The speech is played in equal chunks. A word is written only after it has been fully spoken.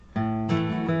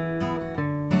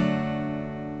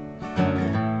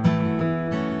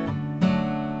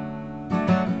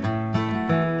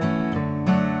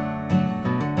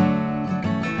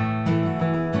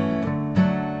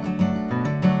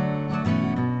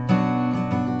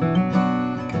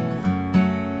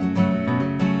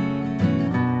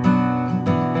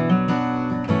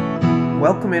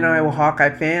Welcome in, Iowa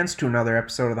Hawkeye fans, to another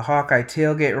episode of the Hawkeye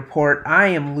Tailgate Report. I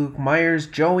am Luke Myers.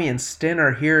 Joey and Stin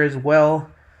are here as well.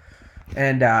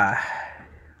 And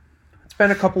it's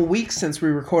been a couple weeks since we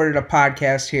recorded a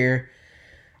podcast here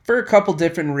for a couple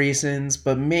different reasons,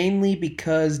 but mainly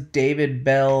because David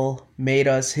Bell made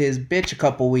us his bitch a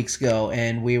couple weeks ago,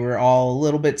 and we were all a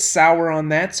little bit sour on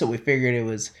that, so we figured it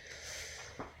was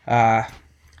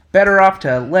better off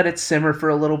to let it simmer for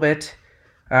a little bit.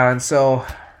 And so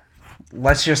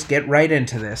let's just get right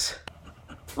into this.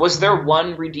 Was there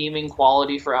one redeeming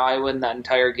quality for Iowa in that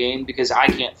entire game? Because I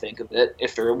can't think of it,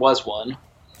 if there was one.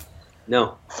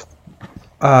 No.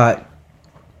 There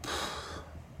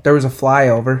was a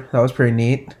flyover. That was pretty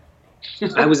neat.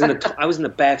 I was in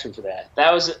the bathroom for that.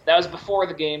 That was before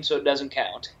the game, so it doesn't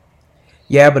count.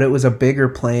 Yeah, but it was a bigger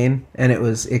plane, and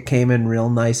it came in real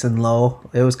nice and low.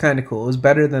 It was kind of cool. It was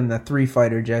better than the 3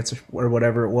 fighter jets or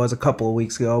whatever it was a couple of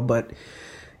weeks ago. But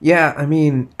yeah, I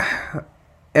mean,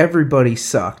 everybody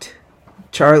sucked.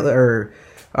 Tory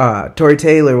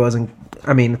Taylor wasn't.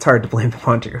 I mean, it's hard to blame the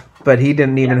punter, but he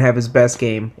didn't even have his best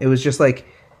game. It was just like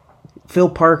Phil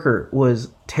Parker was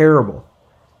terrible.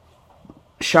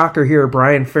 Shocker here,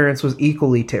 Brian Ferentz was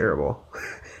equally terrible.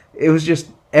 It was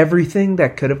just everything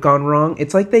that could have gone wrong.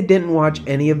 It's like they didn't watch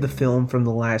any of the film from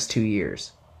the last 2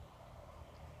 years.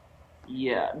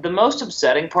 Yeah, the most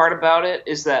upsetting part about it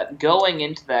is that going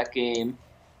into that game,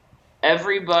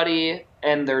 everybody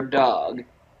and their dog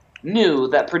knew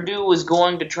that Purdue was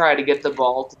going to try to get the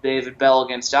ball to David Bell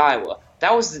against Iowa.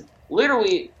 That was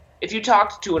literally, if you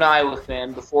talked to an Iowa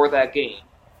fan before that game,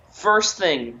 first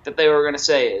thing that they were going to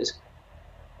say is,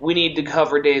 we need to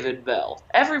cover David Bell.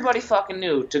 Everybody fucking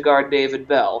knew to guard David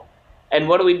Bell. And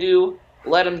what do?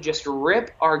 Let him just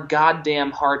rip our goddamn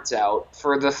hearts out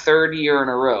for the third year in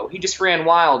a row. He just ran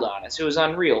wild on us. It was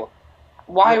unreal.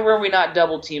 Why were we not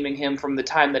double-teaming him from the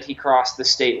time that he crossed the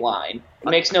state line? It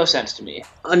makes no sense to me.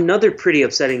 Another pretty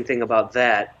upsetting thing about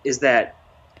that is that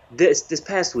this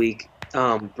past week,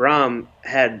 Brahm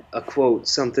had a quote,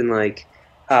 something like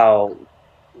how,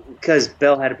 because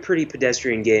Bell had a pretty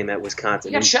pedestrian game at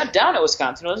Wisconsin. He got shut down at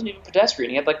Wisconsin. It wasn't even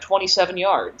pedestrian. He had like 27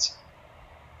 yards.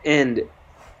 And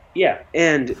he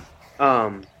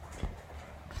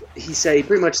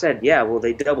pretty much said, yeah, well,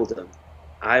 they doubled him.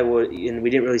 Iowa, and we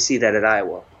didn't really see that at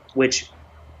Iowa.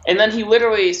 And then he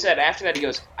literally said after that, he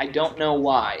goes, I don't know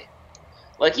why.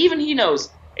 Like, even he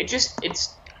knows.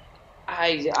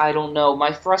 I don't know.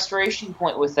 My frustration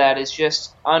point with that is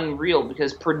just unreal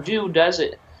because Purdue does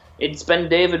it. It's been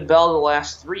David Bell the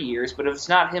last 3 years, but if it's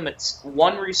not him, it's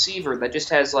one receiver that just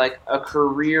has, like, a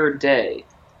career day.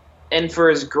 And for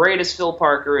as great as Phil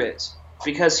Parker is,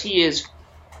 because he is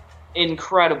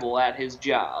incredible at his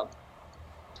job,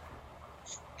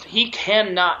 he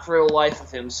cannot for the life of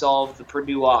him solve the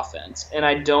Purdue offense, and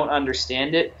I don't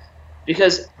understand it,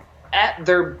 because at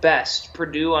their best,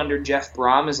 Purdue under Jeff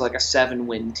Brom is like a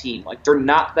 7-win team. Like, they're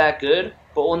not that good,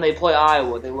 but when they play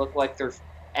Iowa, they look like they're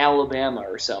Alabama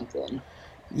or something.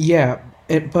 Yeah,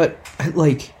 but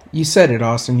like you said it,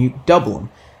 Austin, you double them.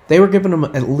 They were giving them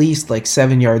at least like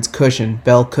 7 yards cushion,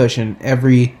 Bell cushion,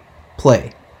 every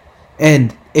play.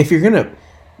 And if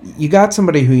you got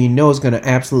somebody who you know is going to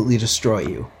absolutely destroy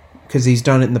you, because he's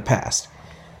done it in the past.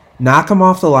 Knock him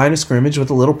off the line of scrimmage with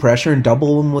a little pressure and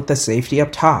double him with the safety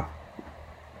up top.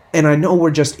 And I know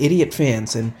we're just idiot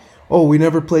fans and, we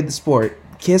never played the sport.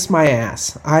 Kiss my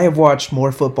ass. I have watched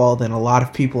more football than a lot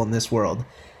of people in this world.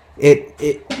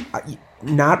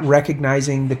 Not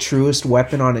recognizing the truest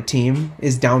weapon on a team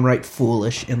is downright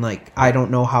foolish, and I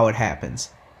don't know how it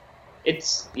happens.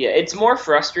 It's more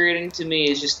frustrating to me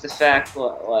is just the fact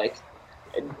that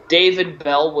David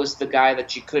Bell was the guy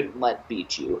that you couldn't let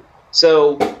beat you.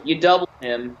 So you double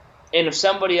him, and if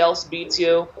somebody else beats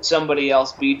you,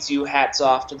 hats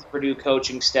off to the Purdue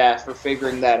coaching staff for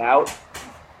figuring that out.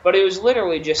 But it was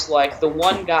literally just like the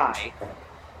one guy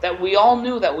that we all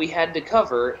knew that we had to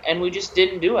cover, and we just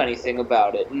didn't do anything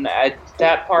about it. And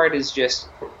that part is just,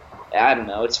 I don't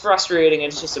know, it's frustrating,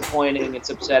 it's disappointing, it's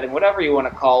upsetting, whatever you want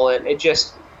to call it.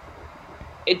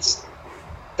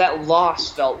 That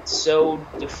loss felt so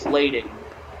deflating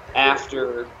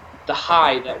after the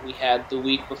high that we had the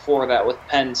week before that with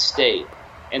Penn State.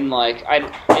 And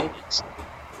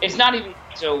it's not even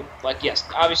so. Yes,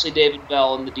 obviously David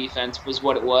Bell and the defense was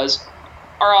what it was.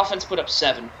 Our offense put up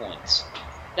 7 points.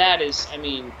 That is,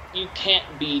 you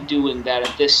can't be doing that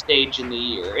at this stage in the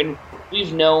year. And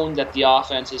we've known that the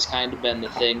offense has kind of been the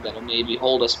thing that'll maybe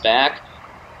hold us back.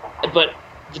 But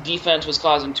the defense was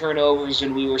causing turnovers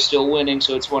and we were still winning,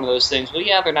 so it's one of those things. Well,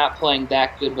 yeah, they're not playing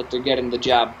that good, but they're getting the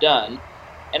job done.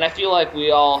 And I feel like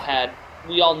we all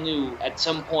knew at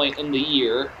some point in the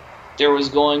year there was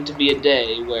going to be a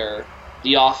day where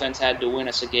the offense had to win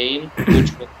us a game,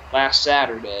 which was last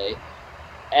Saturday,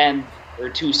 or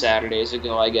 2 Saturdays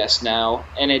ago, I guess now,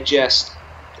 and it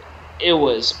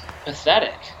was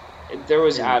pathetic. There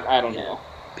was, I don't know.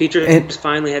 Petrus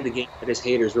finally had the game that his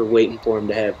haters were waiting for him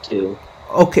to have, too.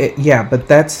 Okay, yeah, but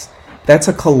that's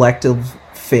a collective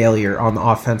failure on the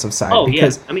offensive side. Oh,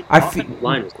 because yeah. I mean, the offensive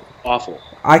line was awful.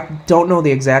 I don't know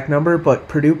the exact number, but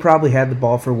Purdue probably had the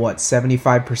ball for,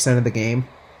 75% of the game?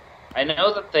 I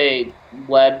know that they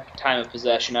led time of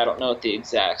possession. I don't know what the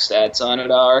exact stats on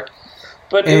it are.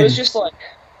 But it was just like...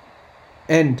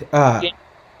 the game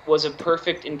was a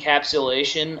perfect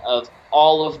encapsulation of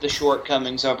all of the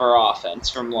shortcomings of our offense,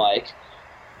 from, a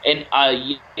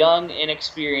young,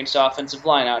 inexperienced offensive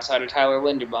line outside of Tyler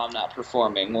Linderbaum not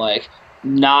performing,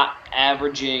 not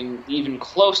averaging even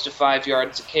close to 5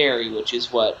 yards a carry, which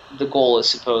is what the goal is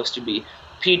supposed to be.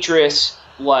 Petrus,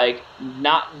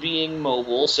 not being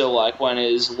mobile, so, when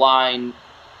his line,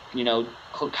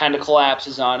 kind of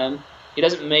collapses on him, he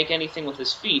doesn't make anything with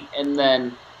his feet, and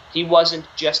then he wasn't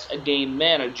just a game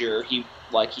manager. He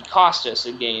cost us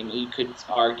a game, you could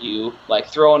argue,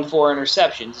 throwing 4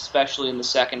 interceptions, especially in the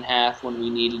second half when we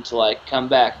needed to, come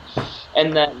back.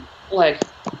 And then,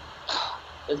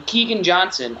 Keegan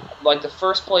Johnson, the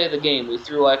first play of the game, we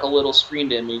threw, a little screen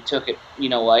to him, he took it,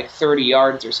 30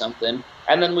 yards or something,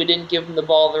 and then we didn't give him the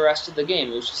ball the rest of the game.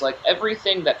 It was just,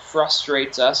 everything that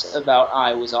frustrates us about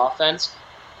Iowa's offense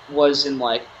was in,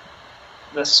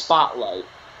 the spotlight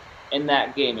in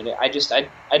that game. And I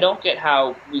don't get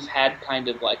how we've had kind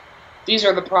of these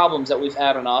are the problems that we've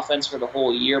had on offense for the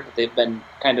whole year, but they've been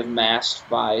kind of masked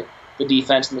by the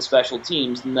defense and the special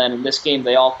teams, and then in this game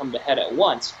they all come to head at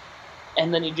once.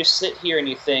 And then you just sit here and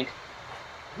you think,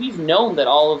 we've known that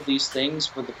all of these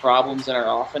things were the problems in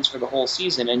our offense for the whole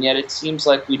season, and yet it seems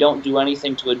like we don't do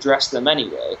anything to address them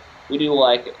anyway.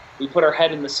 We put our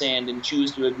head in the sand and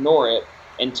choose to ignore it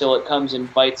until it comes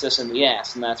and bites us in the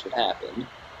ass, and that's what happened.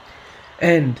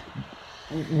 And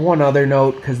one other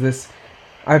note, because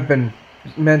I've been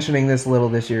mentioning this a little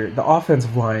this year, the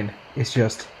offensive line is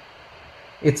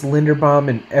it's Linderbaum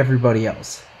and everybody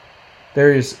else.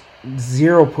 There is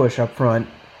zero push up front,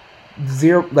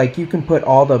 zero, you can put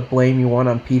all the blame you want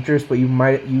on Petrus, but you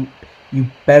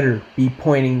better be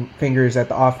pointing fingers at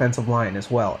the offensive line as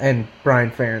well, and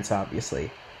Brian Ferentz, obviously.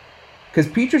 Because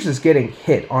Petrus is getting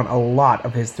hit on a lot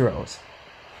of his throws.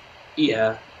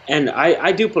 Yeah, and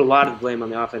I do put a lot of blame on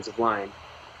the offensive line.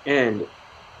 And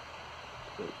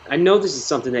I know this is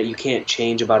something that you can't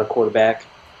change about a quarterback,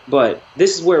 but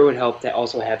this is where it would help to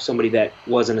also have somebody that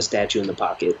wasn't a statue in the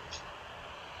pocket.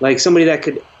 Somebody that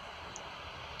could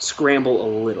scramble a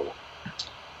little.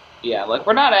 Yeah,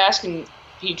 we're not asking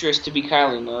Petrus to be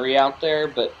Kyler Murray out there,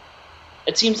 but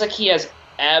it seems like he has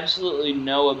absolutely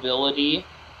no ability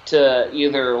to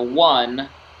either, one,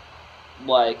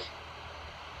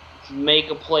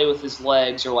 make a play with his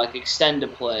legs or, extend a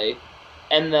play,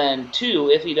 and then,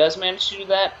 two, if he does manage to do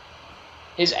that,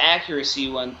 his accuracy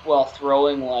while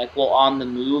throwing, on the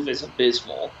move is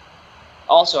abysmal.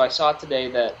 Also, I saw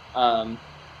today that,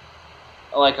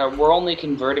 we're only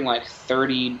converting,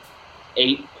 38%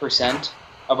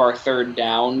 of our third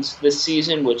downs this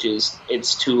season, which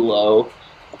it's too low.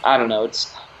 I don't know,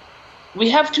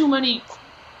 we have too many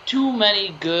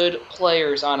good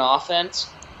players on offense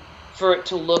for it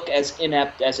to look as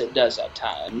inept as it does at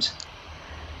times.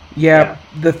 Yeah,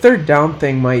 the third down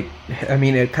thing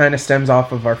it kind of stems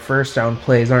off of our first down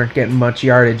plays aren't getting much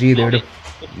yardage either. It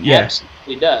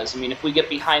absolutely does. If we get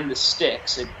behind the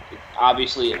sticks,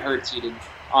 obviously it hurts you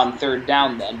on third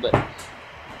down then, but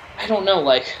I don't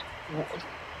know,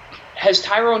 has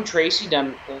Tyrone Tracy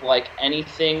done,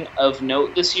 anything of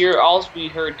note this year? All we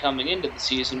heard coming into the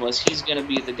season was he's going to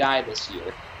be the guy this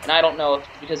year. And I don't know if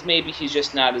because maybe he's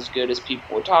just not as good as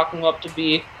people were talking him up to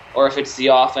be, or if it's the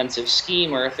offensive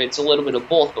scheme, or if it's a little bit of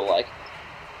both, but,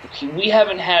 we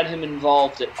haven't had him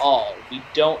involved at all. We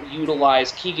don't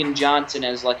utilize Keegan Johnson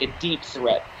as, a deep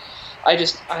threat. I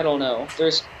don't know.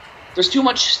 There's too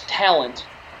much talent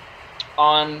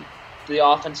on the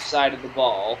offensive side of the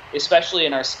ball, especially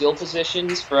in our skill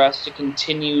positions, for us to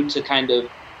continue to kind of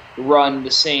run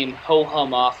the same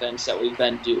ho-hum offense that we've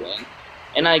been doing.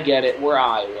 And I get it, we're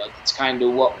Iowa, that's kind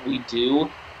of what we do.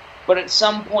 But at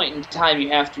some point in time, you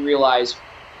have to realize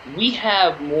we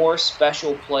have more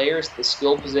special players at the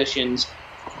skill positions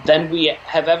than we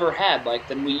have ever had,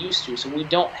 than we used to. So we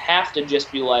don't have to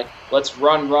just be let's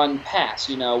run, pass.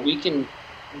 We can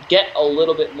get a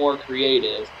little bit more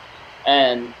creative.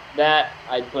 And that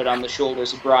I'd put on the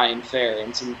shoulders of Brian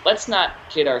Ferentz. And let's not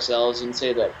kid ourselves and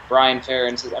say that Brian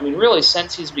Ferentz, really,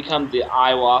 since he's become the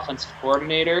Iowa offensive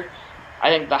coordinator, I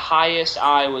think the highest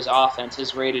Iowa's offense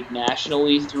has rated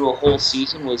nationally through a whole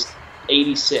season was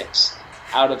 86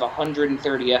 out of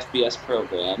 130 FBS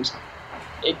programs.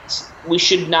 That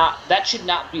should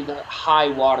not be the high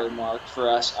water mark for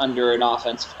us under an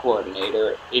offensive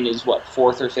coordinator in his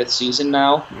fourth or fifth season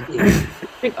now. I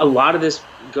think a lot of this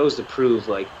goes to prove,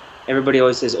 like, everybody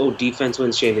always says, "Oh, defense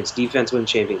wins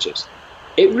championships."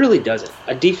 It really doesn't.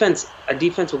 A defense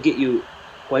will get you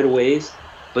quite a ways,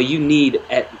 but you need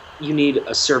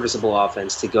a serviceable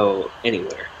offense to go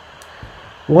anywhere.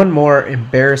 One more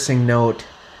embarrassing note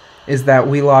is that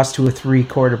we lost to a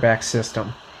 3-quarterback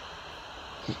system.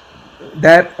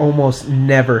 That almost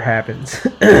never happens.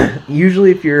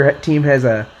 Usually if your team has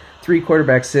a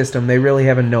 3-quarterback system, they really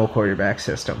have a no-quarterback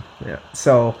system. Yeah.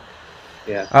 So,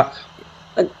 yeah.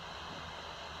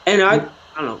 And I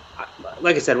don't know.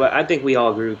 Like I said, I think we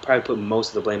all agree. We probably put most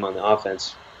of the blame on the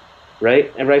offense,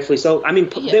 right? And rightfully so. I mean,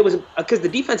 there was because the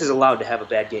defense is allowed to have a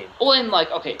bad game. Well, and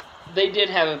they did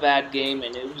have a bad game,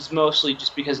 and it was mostly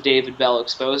just because David Bell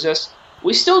exposed us.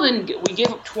 We still didn't. We gave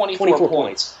up 24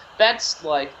 points. That's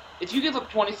like, if you give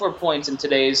up 24 points in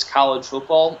today's college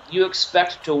football, you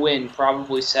expect to win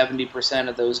probably 70%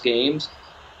 of those games.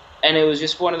 And it was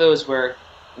just one of those where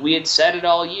we had said it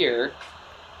all year.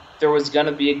 There was going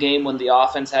to be a game when the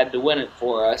offense had to win it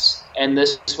for us, and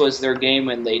this was their game,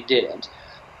 and they didn't.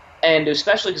 And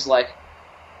especially because, like,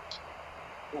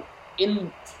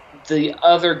 in the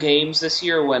other games this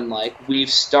year when, like, we've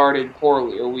started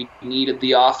poorly or we needed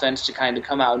the offense to kind of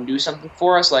come out and do something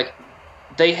for us, like,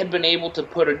 they had been able to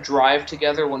put a drive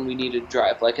together when we needed a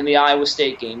drive. Like in the Iowa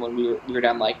State game when we were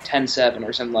down like 10-7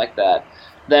 or something like that.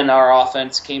 Then our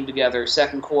offense came together,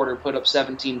 second quarter, put up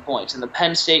 17 points. In the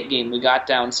Penn State game, we got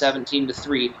down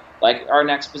 17-3. Like, our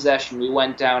next possession, we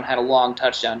went down, had a long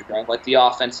touchdown drive. Like, the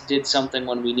offense did something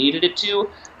when we needed it to.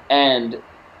 And,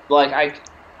 like,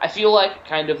 I feel like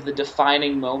kind of the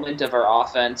defining moment of our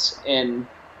offense in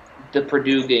the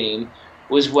Purdue game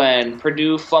was when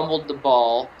Purdue fumbled the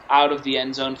ball out of the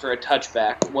end zone for a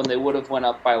touchback when they would have went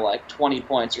up by, like, 20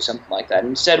 points or something like that.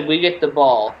 Instead, we get the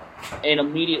ball and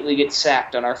immediately get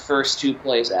sacked on our first 2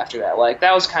 plays after that. Like,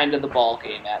 that was kind of the ball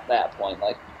game at that point.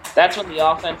 Like, that's when the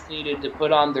offense needed to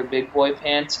put on their big boy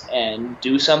pants and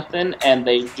do something, and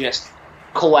they just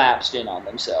collapsed in on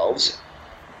themselves.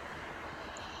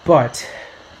 But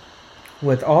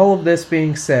with all of this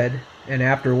being said, and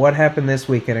after what happened this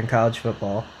weekend in college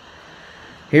football,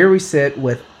 here we sit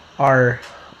with our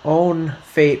own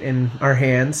fate in our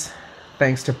hands,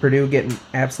 thanks to Purdue getting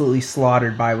absolutely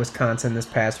slaughtered by Wisconsin this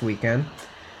past weekend.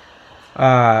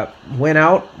 Went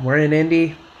out, we're in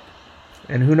Indy,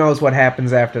 and who knows what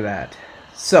happens after that.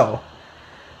 So,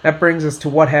 that brings us to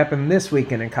what happened this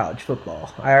weekend in college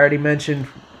football. I already mentioned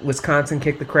Wisconsin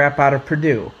kicked the crap out of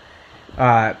Purdue.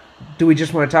 Do we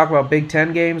just want to talk about Big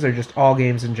Ten games or just all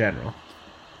games in general?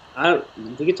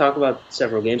 We could talk about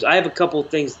several games. I have a couple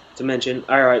things to mention.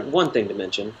 All right, one thing to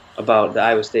mention about the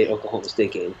Iowa State-Oklahoma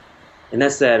State game. And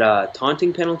that's that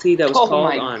taunting penalty that was called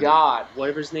on. Oh, my God.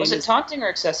 Whatever his name was is. it taunting or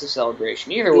excessive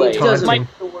celebration? Either way, it might be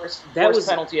the worst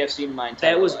penalty I've seen in my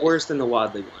entire life. That was worse than the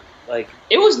Wadley one. Like,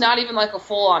 it was not even like a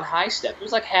full-on high step. It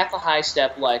was like half a high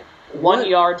step, like 1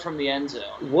 yard from the end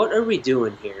zone. What are we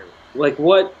doing here? Like,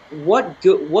 what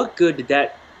good did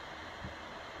that...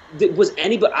 Was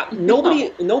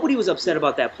anybody... Nobody was upset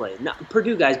about that play.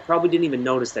 Purdue guys probably didn't even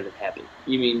notice that it happened.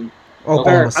 You mean...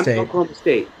 Oklahoma State. Oklahoma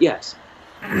State, yes.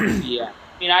 Yeah.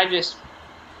 I mean,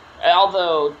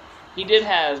 although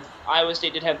Iowa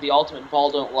State did have the ultimate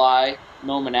ball don't lie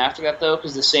moment after that, though,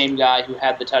 because the same guy who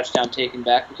had the touchdown taken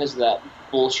back because of that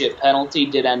bullshit penalty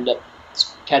did end up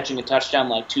catching a touchdown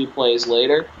like 2 plays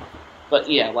later. But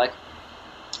yeah, like,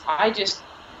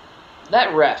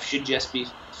 that ref should just be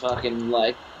fucking,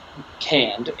 like,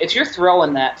 canned. If you're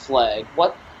throwing that flag,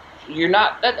 what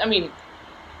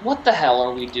the hell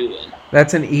are we doing?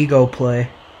 That's an ego play.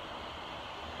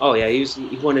 Oh, yeah,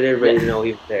 he wanted everybody to know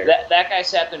he was there. That guy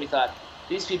sat there and he thought,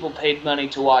 these people paid money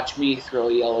to watch me throw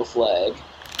a yellow flag.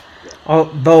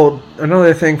 Although,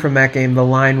 another thing from that game, the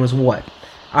line was what?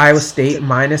 Iowa State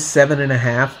minus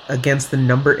 7.5 against the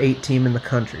number 8 team in the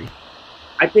country.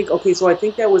 I think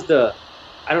that was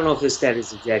I don't know if this stat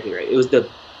is exactly right. It was the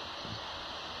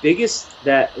biggest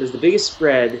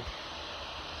spread.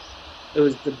 It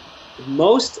was the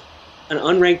most an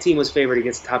unranked team was favored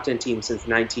against a top 10 team since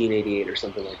 1988 or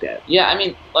something like that. Yeah, I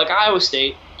mean, like, Iowa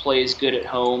State plays good at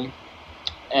home,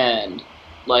 and,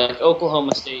 like,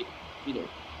 Oklahoma State,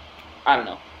 I don't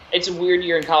know. It's a weird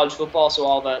year in college football, so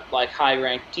all that, like,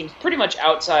 high-ranked teams, pretty much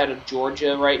outside of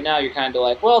Georgia right now, you're kind of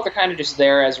like, well, they're kind of just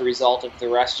there as a result of the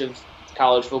rest of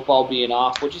college football being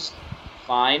off, which is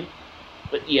fine.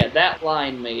 But yeah, that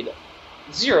line made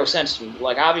zero sense to me.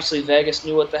 Like, obviously Vegas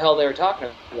knew what the hell they were talking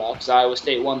about because Iowa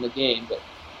State won the game. But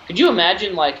could you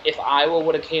imagine, like, if Iowa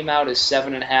would have came out as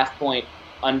 7.5-point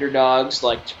underdogs,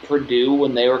 like, to Purdue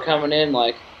when they were coming in?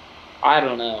 Like, I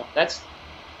don't know. That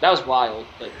was wild.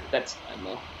 But I don't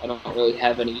know. I don't really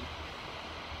have any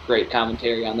great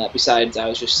commentary on that. Besides, I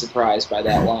was just surprised by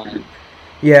that line.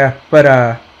 Yeah,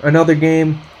 but another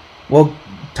game, we'll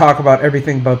talk about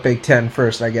everything about Big Ten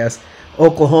first, I guess.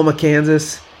 Oklahoma,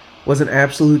 Kansas was an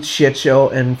absolute shit show,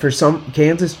 and for some,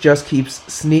 Kansas just keeps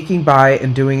sneaking by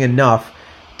and doing enough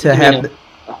to have...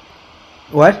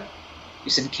 What? You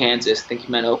said Kansas. I think you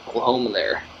meant Oklahoma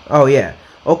there. Oh, yeah.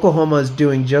 Oklahoma is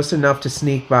doing just enough to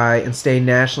sneak by and stay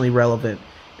nationally relevant.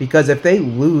 Because if they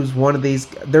lose one of these...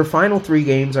 Their final 3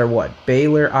 games are what?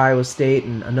 Baylor, Iowa State,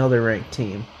 and another ranked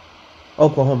team.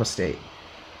 Oklahoma State.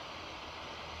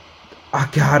 Oh,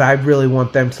 God, I really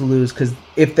want them to lose, because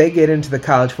if they get into the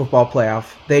college football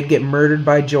playoff, they'd get murdered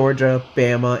by Georgia,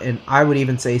 Bama, and I would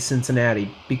even say Cincinnati,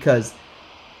 because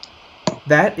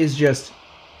that is just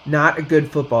not a good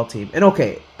football team. And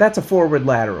okay, that's a forward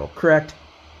lateral, correct?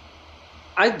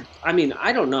 I mean,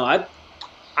 I don't know.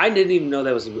 I didn't even know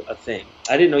that was a thing.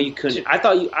 I didn't know you couldn't.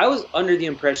 I was under the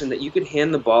impression that you could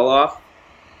hand the ball off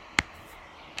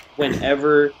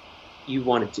whenever you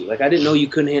wanted to. Like, I didn't know you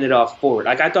couldn't hand it off forward.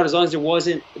 Like, I thought as long as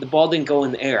the ball didn't go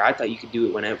in the air, I thought you could do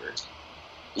it whenever.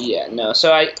 Yeah, no.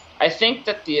 So I think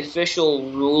that the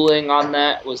official ruling on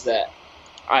that was that,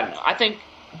 I don't know. I think,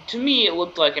 to me, it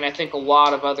looked like, and I think a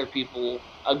lot of other people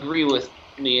agree with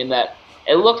me in that,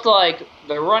 it looked like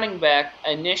the running back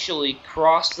initially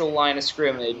crossed the line of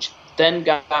scrimmage, then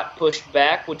got pushed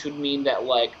back, which would mean that,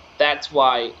 like, that's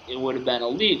why it would have been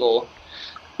illegal.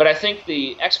 But I think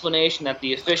the explanation that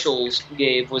the officials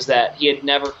gave was that he had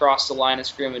never crossed the line of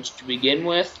scrimmage to begin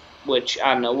with, which,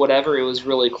 I don't know, whatever, it was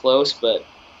really close, but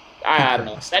I don't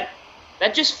know.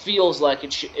 That just feels like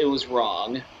it was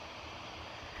wrong.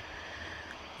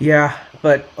 Yeah,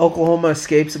 but Oklahoma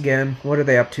escapes again. What are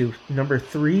they up to? Number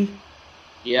 3?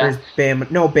 Yeah. Where's Bama?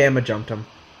 No, Bama jumped them.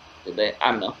 Did they?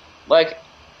 I don't know. Like,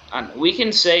 I don't know. We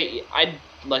can say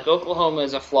Oklahoma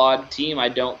is a flawed team. I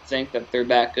don't think that they're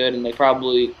that good, and they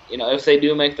probably, if they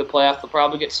do make the playoff, they'll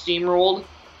probably get steamrolled.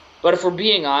 But if we're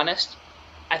being honest,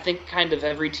 I think kind of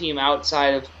every team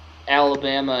outside of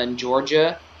Alabama and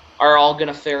Georgia are all going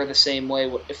to fare the same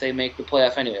way if they make the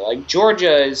playoff anyway. Like,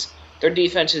 their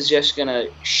defense is just going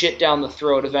to shit down the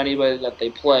throat of anybody that they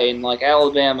play, and, like,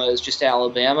 Alabama is just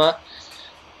Alabama.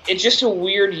 It's just a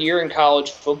weird year in college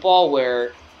football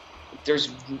where there's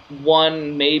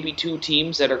one, maybe 2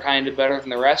 teams that are kind of better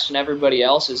than the rest, and everybody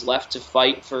else is left to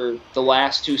fight for the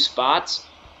last 2 spots.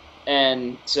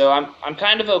 And so I'm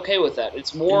kind of okay with that.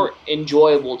 It's more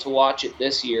enjoyable to watch it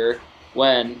this year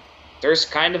when there's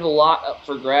kind of a lot up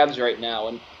for grabs right now.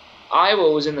 And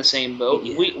Iowa was in the same boat.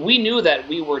 Yeah. We knew that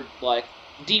we were, like,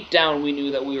 deep down we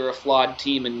knew that we were a flawed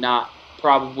team and not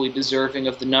probably deserving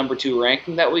of the number 2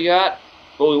 ranking that we got.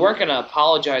 But we weren't going to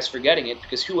apologize for getting it,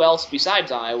 because who else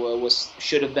besides Iowa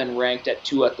should have been ranked at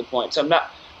 2 at the point. So I'm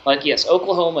not, like, yes,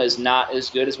 Oklahoma is not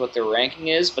as good as what their ranking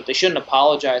is, but they shouldn't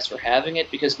apologize for having it,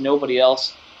 because nobody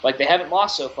else, like, they haven't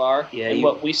lost so far. Yeah, and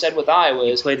what we said with Iowa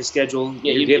is, you play the schedule.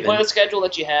 Yeah, you play the schedule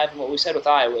that you have, and what we said with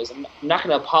Iowa is, I'm not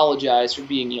going to apologize for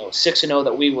being 6-0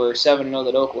 that we were, 7-0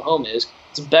 that Oklahoma is.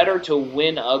 It's better to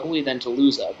win ugly than to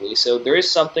lose ugly. So there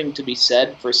is something to be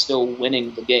said for still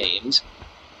winning the games.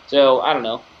 So, I don't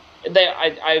know.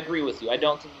 I agree with you. I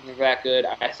don't think they're that good.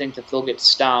 I think that they'll get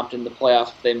stomped in the playoff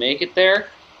if they make it there.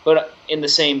 But in the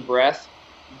same breath,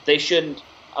 they shouldn't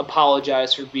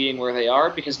apologize for being where they are,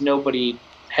 because nobody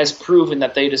has proven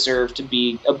that they deserve to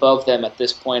be above them at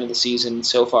this point of the season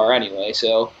so far anyway.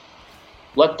 So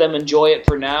let them enjoy it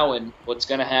for now, and what's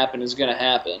going to happen is going to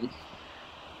happen.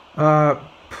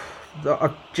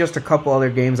 Just a couple other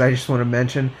games I just want to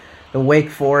mention. The Wake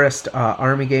Forest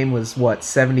Army game was,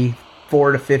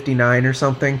 74-59 or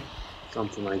something?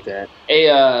 Something like that.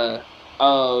 It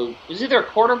was either a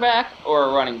quarterback or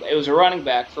a running back. It was a running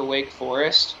back for Wake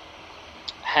Forest.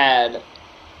 Had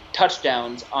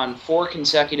touchdowns on 4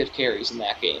 consecutive carries in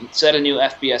that game. Set a new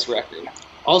FBS record.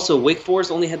 Also, Wake Forest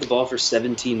only had the ball for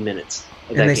 17 minutes.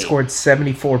 And they scored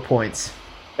 74 points.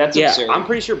 That's absurd. I'm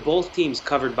pretty sure both teams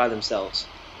covered by themselves.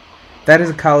 That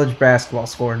is a college basketball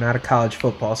score, not a college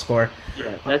football score.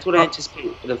 Yeah, that's what I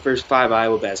anticipate the first 5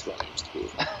 Iowa basketball games to be.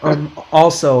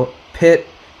 Also, Pitt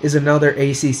is another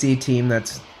ACC team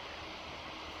that's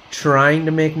trying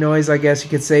to make noise, I guess you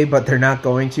could say, but they're not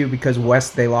going to, because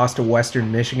they lost to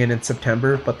Western Michigan in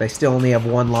September, but they still only have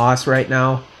 1 loss right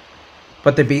now.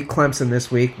 But they beat Clemson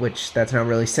this week, which that's not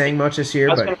really saying much this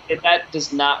year. But that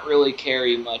does not really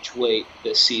carry much weight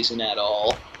this season at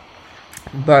all.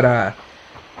 But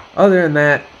other than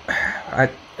that,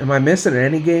 am I missing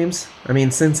any games? I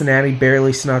mean, Cincinnati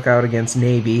barely snuck out against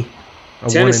Navy.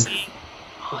 Tennessee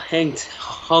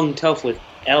hung tough with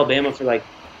Alabama for like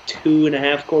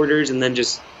 2.5 quarters, and then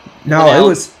just it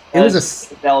was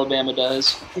Alabama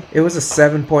does. It was a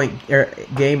 7-point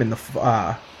game in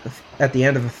the at the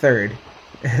end of the third,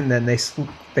 and then they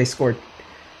scored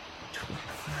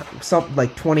something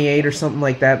like 28 or something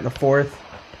like that in the fourth.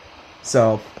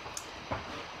 So,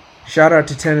 shout out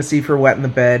to Tennessee for wetting the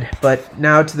bed. But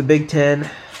now to the Big Ten.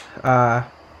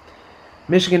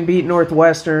 Michigan beat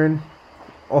Northwestern.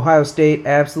 Ohio State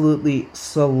absolutely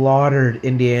slaughtered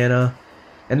Indiana.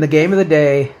 And the game of the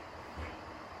day,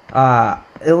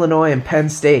 Illinois and Penn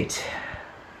State.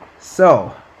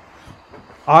 So,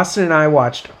 Austin and I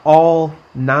watched all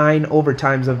 9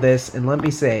 overtimes of this, and let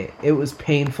me say, it was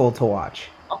painful to watch.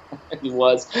 It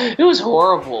was. It was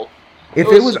horrible. If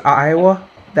it was Iowa,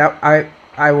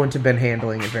 I wouldn't have been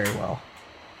handling it very well.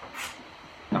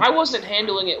 I wasn't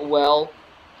handling it well,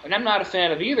 and I'm not a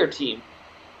fan of either team.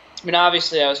 I mean,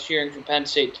 obviously, I was cheering for Penn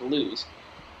State to lose.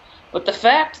 But the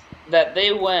fact that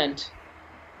they went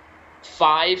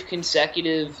 5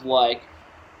 consecutive,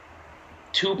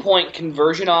 2-point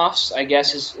conversion offs, I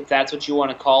guess is if that's what you want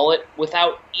to call it,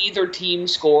 without either team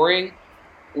scoring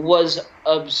was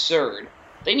absurd.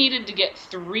 They needed to get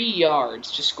 3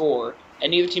 yards to score, and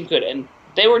neither team could. And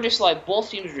they were just both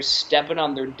teams were just stepping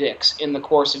on their dicks in the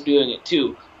course of doing it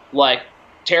too.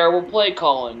 Terrible play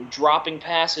calling, dropping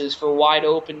passes for wide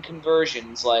open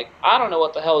conversions. I don't know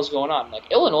what the hell is going on.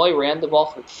 Illinois ran the ball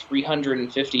for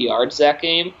 350 yards that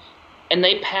game, and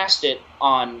they passed it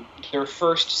on their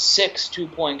first 6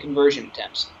 2-point conversion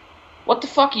attempts. What the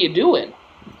fuck are you doing?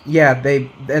 Yeah,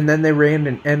 then they ran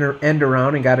an end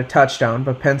around and got a touchdown,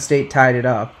 but Penn State tied it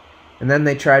up. And then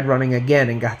they tried running again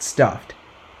and got stuffed.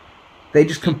 They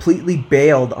just completely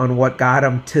bailed on what got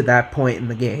them to that point in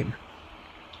the game.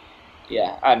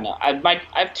 Yeah, I don't know. I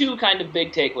have 2 kind of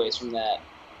big takeaways from that.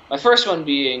 My first one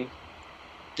being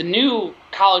the new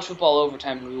college football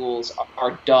overtime rules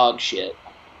are dog shit.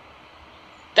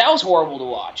 That was horrible to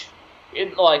watch.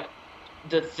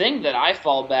 The thing that I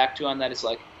fall back to on that is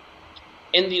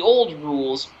in the old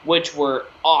rules, which were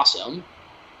awesome,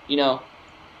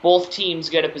 both teams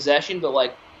get a possession,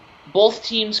 but both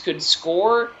teams could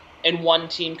score and one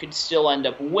team could still end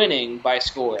up winning by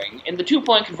scoring. In the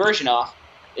 2-point conversion off,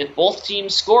 if both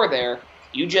teams score there,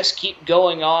 you just keep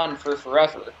going on for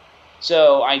forever.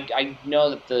 So I know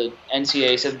that the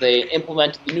NCAA said they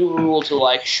implemented the new rule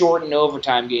to shorten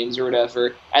overtime games or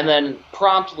whatever, and then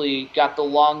promptly got the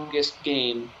longest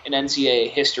game in NCAA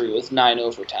history with 9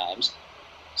 overtimes.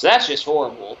 So that's just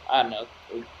horrible. I don't know.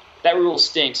 That rule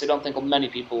stinks. I don't think many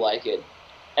people like it.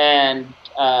 And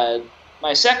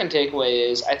my second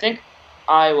takeaway is I think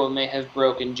Iowa may have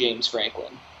broken James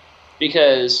Franklin,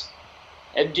 because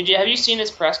have you seen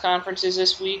his press conferences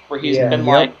this week where he's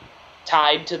been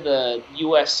tied to the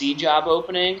USC job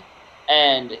opening,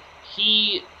 and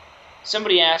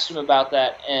somebody asked him about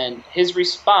that, and his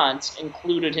response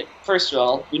included, first of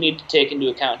all, we need to take into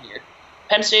account here,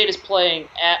 Penn State is playing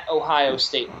at Ohio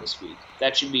State this week.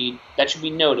 That should be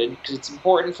noted, because it's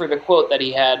important for the quote that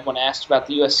he had when asked about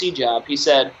the USC job. He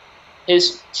said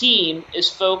his team is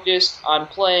focused on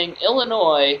playing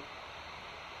Illinois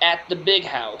at the Big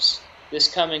House this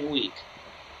coming week.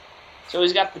 So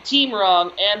he's got the team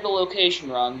wrong and the location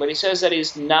wrong, but he says that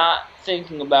he's not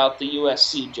thinking about the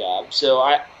USC job. So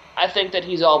I think that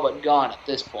he's all but gone at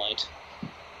this point.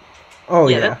 Oh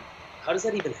yeah. How does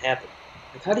that even happen?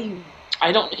 How do you?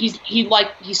 I don't. He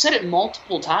said it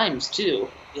multiple times too.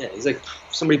 Yeah, he's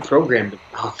somebody programmed him.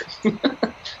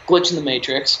 Glitch in the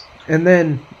Matrix. And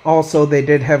then also they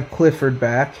did have Clifford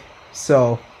back,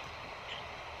 so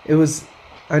it was.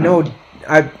 I know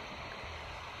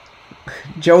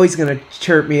Joey's going to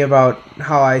chirp me about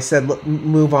how I said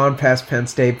move on past Penn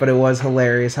State, but it was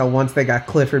hilarious how once they got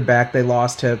Clifford back, they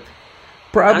lost to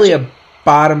probably a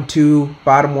bottom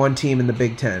 1 team in the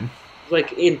Big Ten.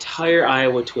 Entire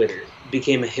Iowa Twitter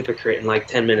became a hypocrite in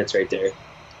 10 minutes right there.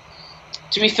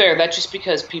 To be fair, that's just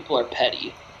because people are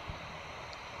petty.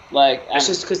 It's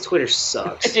just because Twitter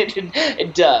sucks.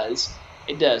 It does.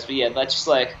 It does, but yeah, that's just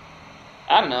I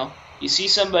don't know. You see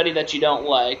somebody that you don't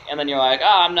like, and then you're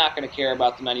I'm not going to care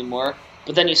about them anymore.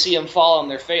 But then you see them fall on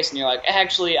their face, and you're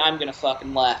actually, I'm going to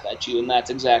fucking laugh at you, and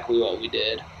that's exactly what we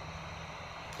did.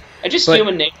 It's just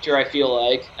human nature, I feel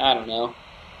like. I don't know.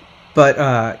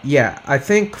 But, yeah, I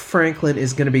think Franklin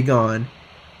is going to be gone.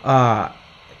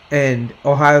 and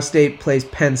Ohio State plays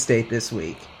Penn State this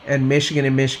week, and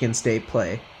Michigan State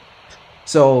play.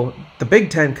 So the Big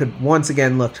Ten could once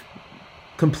again look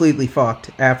completely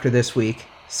fucked after this week.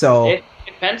 So if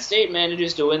Penn State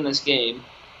manages to win this game,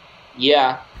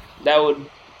 yeah, that would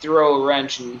throw a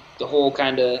wrench in the whole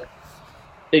kind of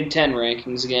Big Ten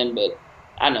rankings again. But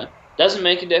I don't know. Doesn't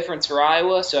make a difference for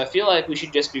Iowa, so I feel like we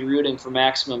should just be rooting for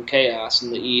maximum chaos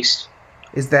in the East.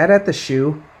 Is that at the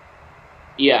shoe?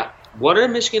 Yeah. What are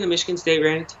Michigan and Michigan State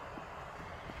ranked?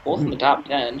 Both in the top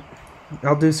 10.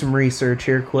 I'll do some research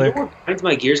here quick. You know what grinds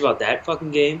my gears about that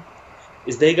fucking game?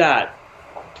 Is they got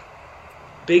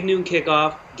Big Noon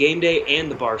Kickoff, Game Day,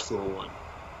 and the Barstool one.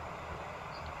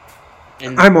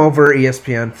 And I'm over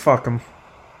ESPN. Fuck them.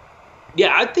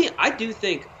 yeah, I think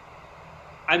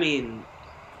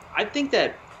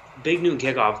that Big Noon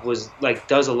Kickoff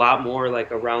does a lot more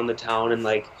around the town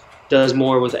and does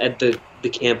more at the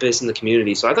campus and the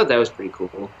community. So I thought that was pretty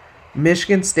cool.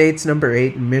 Michigan State's number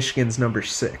 8 and Michigan's number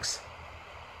 6.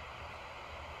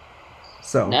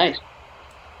 So Nice.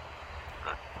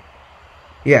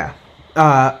 yeah.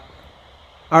 All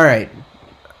right.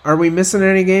 Are we missing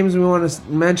any games we want to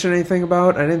mention anything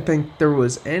about? I didn't think there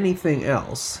was anything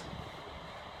else.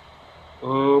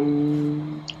 No,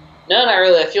 not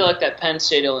really. I feel like that Penn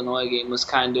State-Illinois game was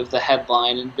kind of the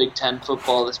headline in Big Ten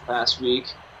football this past week.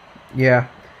 Yeah.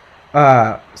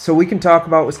 So we can talk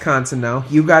about Wisconsin now.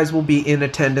 You guys will be in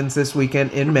attendance this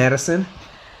weekend in Madison.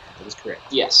 That is correct.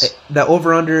 Yes. The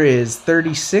over-under is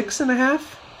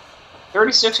 36.5?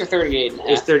 36 or 38 and a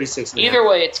half. It's 36 and a half. Either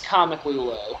way, it's comically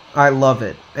low. I love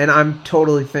it. And I'm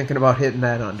totally thinking about hitting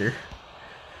that under.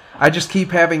 I just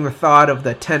keep having the thought of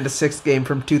the 10-6 game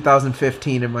from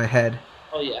 2015 in my head.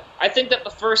 Oh, yeah. I think that the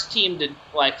first team to,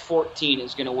 14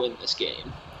 is going to win this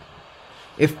game.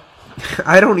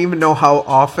 I don't even know how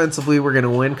offensively we're going to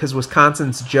win because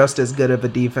Wisconsin's just as good of a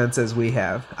defense as we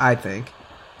have, I think.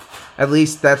 At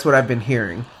least that's what I've been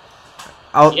hearing.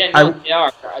 They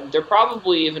are. They're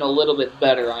probably even a little bit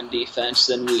better on defense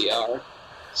than we are,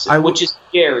 which is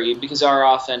scary because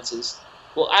our offense is...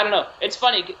 Well, I don't know. It's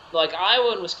funny.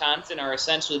 Iowa and Wisconsin are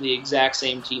essentially the exact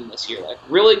same team this year.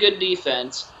 Really good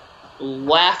defense,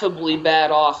 laughably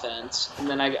bad offense, and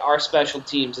then our special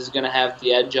teams is going to have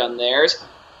the edge on theirs.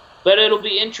 But it'll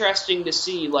be interesting to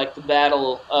see, the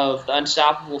battle of the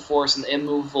unstoppable force and the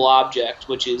immovable object,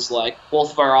 which is,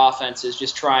 both of our offenses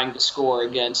just trying to score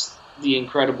against the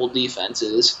incredible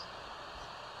defenses.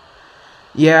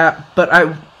 Yeah, but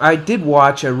I did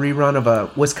watch a rerun of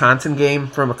a Wisconsin game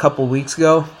from a couple weeks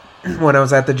ago when I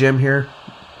was at the gym here.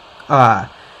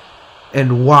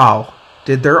 And wow,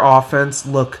 did their offense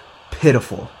look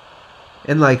pitiful.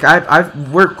 And,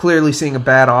 we're clearly seeing a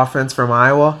bad offense from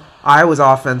Iowa. Iowa's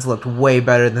offense looked way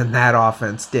better than that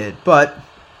offense did, but...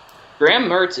 Graham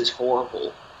Mertz is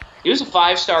horrible. He was a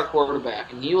 5-star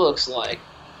quarterback, and he looks like...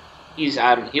 he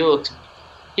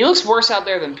looks worse out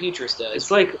there than Petrus does. It's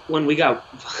like when we got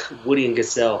Woody and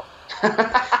Gasell.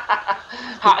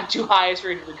 Two highest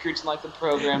rated recruits in, the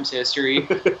program's history.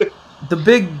 The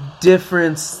big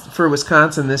difference for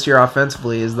Wisconsin this year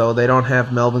offensively is, though, they don't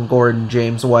have Melvin Gordon,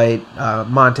 James White,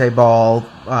 Monte Ball,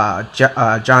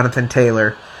 Jonathan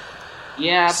Taylor.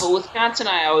 Yeah, but Wisconsin,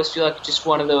 I always feel like it's just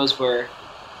one of those where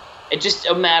it's just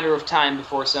a matter of time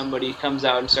before somebody comes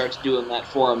out and starts doing that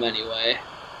for them anyway.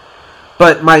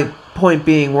 But my point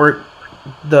being,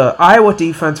 the Iowa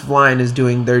defensive line is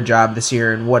doing their job this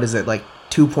year, and what is it,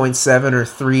 2.7 or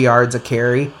 3 yards a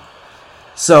carry?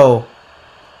 So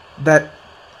that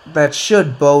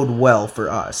should bode well for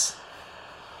us.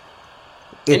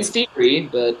 In theory,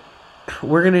 but...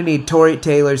 We're going to need Torrey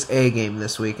Taylor's A-game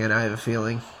this weekend, I have a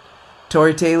feeling.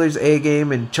 Torrey Taylor's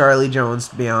A-game and Charlie Jones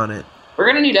to be on it. We're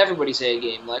going to need everybody's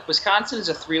A-game. Wisconsin is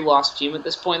a 3-loss team at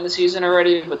this point in the season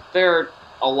already, but they're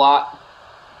a lot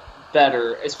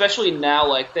better, especially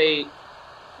now. They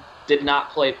did not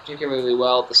play particularly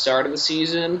well at the start of the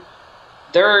season.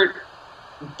 They're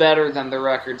better than the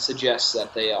record suggests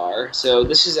that they are. So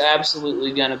this is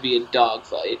absolutely going to be a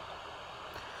dogfight.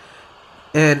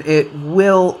 And it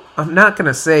will, I'm not going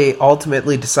to say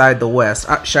ultimately decide the West.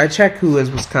 Should I check who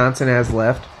Wisconsin has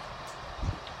left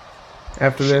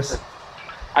after this?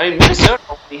 I mean, Minnesota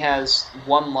only has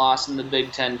 1 loss in the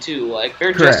Big Ten, too.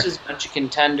 They're Correct. just as much a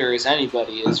contender as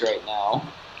anybody is right now.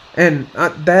 And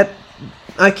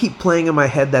I keep playing in my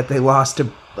head that they lost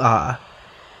to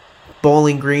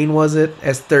Bowling Green, was it,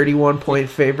 as 31-point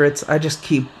favorites. I just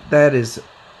keep, that is...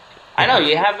 I know,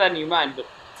 you have that in your mind, but...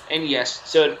 And yes,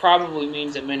 so it probably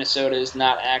means that Minnesota is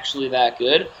not actually that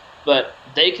good, but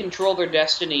they control their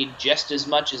destiny just as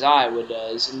much as Iowa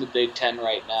does in the Big Ten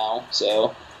right now.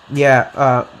 So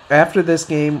Yeah, after this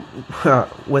game,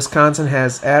 Wisconsin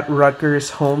has at Rutgers,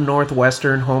 home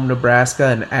Northwestern, home Nebraska,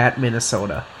 and at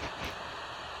Minnesota.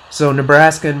 So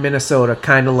Nebraska and Minnesota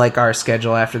kind of like our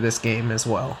schedule after this game as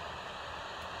well.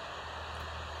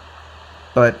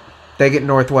 But they get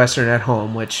Northwestern at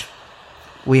home, which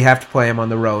we have to play them on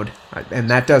the road. And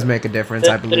that does make a difference,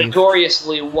 I believe. The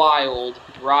notoriously wild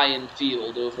Ryan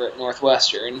Field over at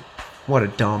Northwestern. What a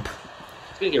dump.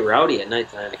 It's going to get rowdy at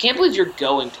nighttime. I can't believe you're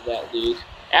going to that, Luke.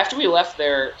 After we left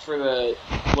there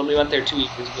when we went there 2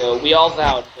 weeks ago, we all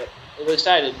vowed that we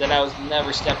decided that I was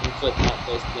never stepping foot in that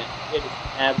place again. It was an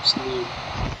absolute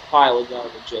pile of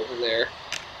garbage over there.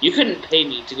 You couldn't pay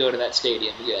me to go to that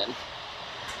stadium again.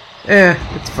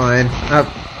 It's fine.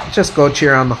 Just go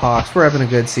cheer on the Hawks. We're having a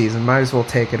good season. Might as well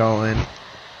take it all in.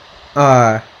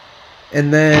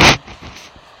 And then,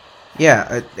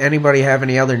 anybody have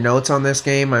any other notes on this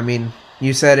game? I mean,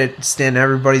 you said it, Stin.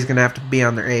 Everybody's going to have to be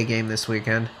on their A game this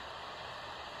weekend.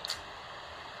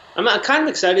 I'm kind of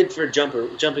excited for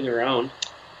jumping around.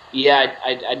 Yeah,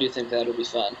 I do think that'll be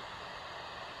fun.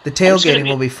 The tailgating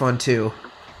will be fun, too.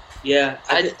 Yeah.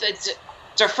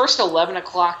 It's our first 11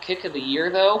 o'clock kick of the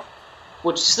year, though,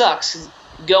 which sucks.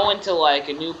 Going to, like,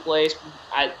 a new place.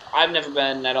 I've never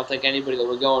been, I don't think anybody that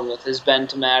we're going with has been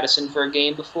to Madison for a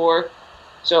game before.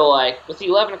 So, like, with the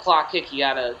 11 o'clock kick, we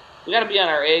gotta be on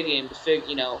our A game to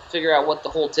figure out what the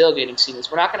whole tailgating scene is.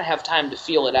 We're not going to have time to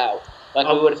feel it out like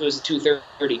we would if it was a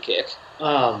 2:30 kick. We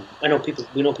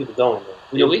know people going there.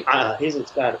 Do we?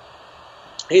 Hazel's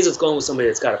going with somebody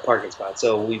that's got a parking spot,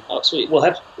 so sweet. We'll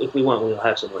have, if we want, we'll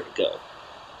have somewhere to go.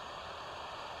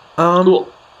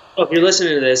 Cool. Well, if you're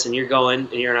listening to this and you're going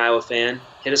and you're an Iowa fan,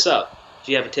 hit us up if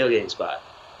you have a tailgating spot.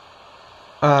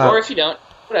 Or if you don't,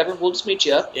 whatever, we'll just meet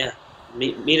you up. Yeah,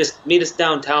 meet us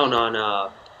downtown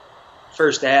on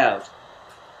First Ave.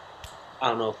 I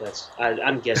don't know if that's.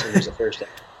 I'm guessing there's a First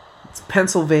Ave. It's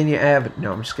Pennsylvania Avenue.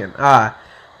 No, I'm just kidding.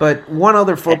 But one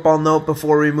other football note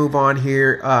before we move on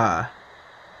here.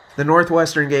 The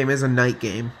Northwestern game is a night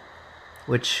game,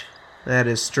 which that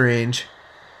is strange.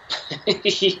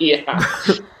 Yeah.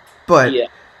 But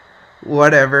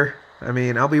whatever. I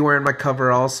mean, I'll be wearing my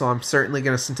coveralls, so I'm certainly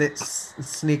going to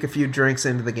sneak a few drinks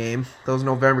into the game. Those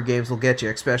November games will get you,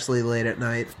 especially late at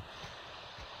night.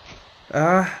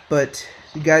 But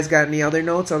you guys got any other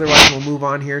notes? Otherwise, we'll move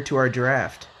on here to our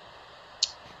draft.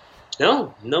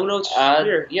 No notes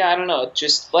here. Yeah, I don't know.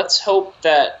 Just let's hope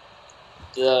that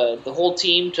the whole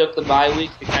team took the bye week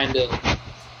to kind of...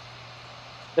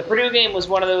 The Purdue game was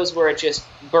one of those where it just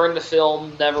burned the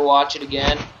film, never watch it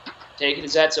again, take it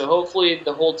as that. So hopefully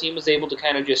the whole team was able to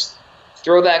kind of just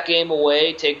throw that game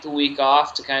away, take the week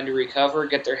off to kind of recover,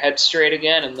 get their heads straight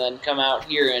again, and then come out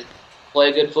here and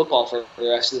play good football for the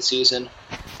rest of the season.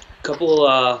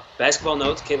 Couple basketball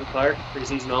notes. Caitlin Clark,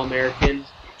 preseason All-American.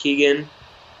 Keegan,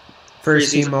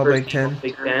 First team All-Big Ten.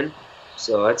 Big Ten.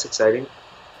 So that's exciting.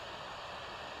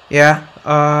 Yeah.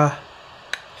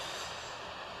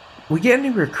 We get any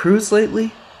recruits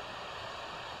lately?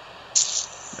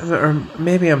 Or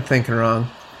maybe I'm thinking wrong.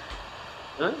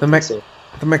 The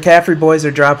McCaffrey boys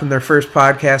are dropping their first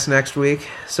podcast next week,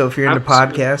 so if you're into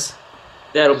podcasts...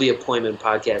 That'll be appointment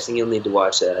podcasting. You'll need to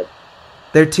watch that.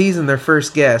 They're teasing their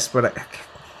first guest, but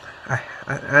I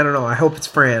don't know. I hope it's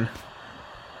Fran.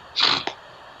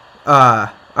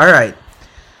 All right.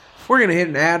 We're going to hit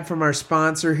an ad from our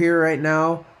sponsor here right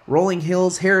now. Rolling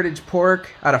Hills Heritage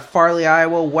Pork out of Farley,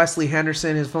 Iowa. Wesley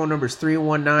Henderson. His phone number is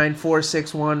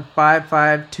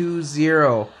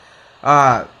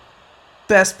 319-461-5520.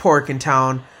 Best pork in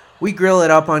town. We grill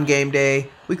it up on game day.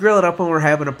 We grill it up when we're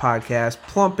having a podcast.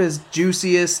 Plumpest,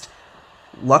 juiciest,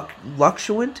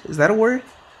 luxuriant? Is that a word?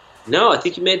 No, I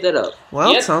think you made that up.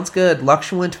 Well, It sounds good.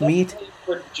 Luxuriant meat.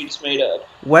 What you just made up.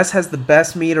 Wes has the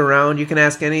best meat around. You can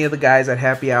ask any of the guys at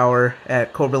Happy Hour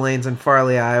at Cobra Lanes in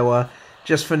Farley, Iowa.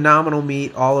 Just phenomenal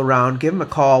meat all around. Give him a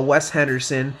call, Wes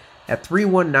Henderson, at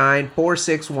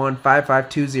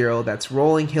 319-461-5520. That's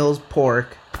Rolling Hills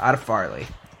Pork out of Farley.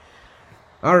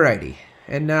 Alrighty.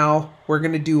 And now we're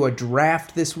going to do a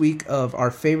draft this week of our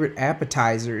favorite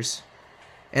appetizers.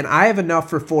 And I have enough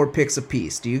for 4 picks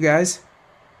apiece. Do you guys?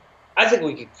 I think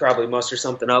we could probably muster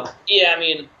something up. Yeah, I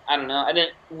mean, I don't know. I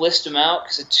didn't list them out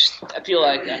because I feel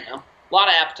like, I don't know, a lot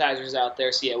of appetizers out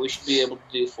there. So, yeah, we should be able to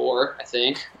do 4, I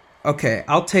think. Okay,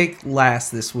 I'll take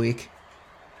last this week.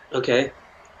 Okay.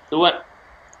 Who went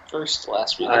first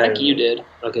last week? I think you did.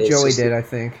 Okay, Joey did, I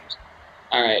think.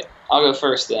 All right, I'll go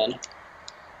first then.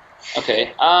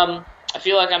 Okay, I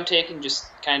feel like I'm taking just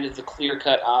kind of the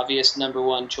clear-cut, obvious number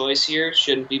 1 choice here.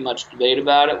 Shouldn't be much debate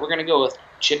about it. We're going to go with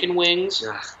chicken wings.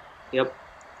 Yep.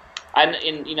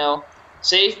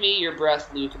 Save me your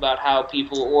breath, Luke, about how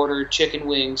people order chicken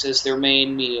wings as their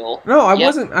main meal. No, I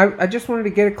wasn't. I just wanted to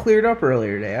get it cleared up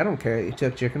earlier today. I don't care that you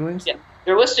took chicken wings. Yeah,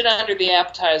 they're listed under the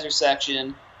appetizer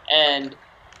section, and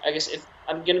I guess if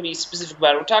I'm going to be specific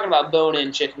about it, we're talking about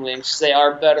bone-in chicken wings because they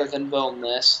are better than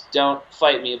boneless. Don't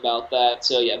fight me about that.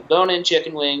 So yeah, bone-in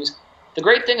chicken wings. The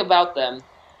great thing about them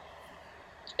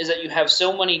is that you have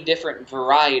so many different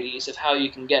varieties of how you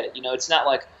can get it. It's not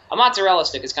like a mozzarella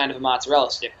stick is kind of a mozzarella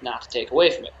stick, not to take away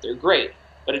from it. They're great.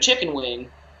 But a chicken wing,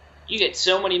 you get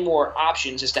so many more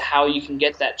options as to how you can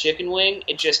get that chicken wing.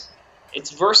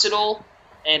 It's versatile,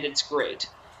 and it's great.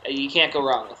 You can't go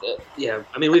wrong with it. Yeah,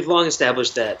 I mean, we've long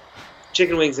established that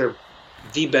chicken wings are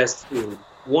the best food,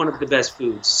 one of the best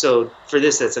foods. So for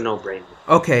this, that's a no-brainer.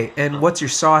 Okay, and what's your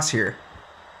sauce here?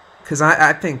 Because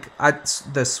I think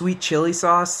the sweet chili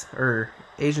sauce or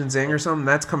Asian Zing or something,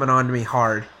 that's coming on to me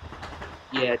hard.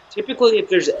 Yeah, typically if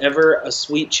there's ever a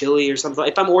sweet chili or something,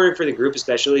 if I'm ordering for the group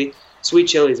especially, sweet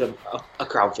chili is a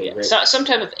crowd favorite. Yeah, some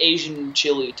type of Asian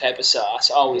chili type of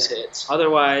sauce always hits.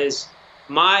 Otherwise,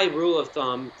 my rule of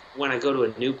thumb when I go to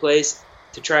a new place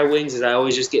to try wings is I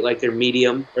always just get like their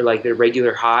medium or like their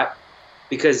regular hot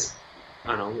because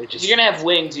I don't know. If you're gonna have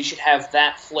wings, you should have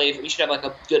that flavor. You should have like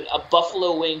a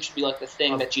buffalo wing should be like the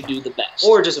thing that you do the best,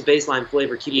 or just a baseline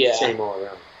flavor, keep it the same all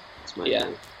around. That's my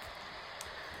opinion.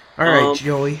 All right,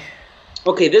 Joey.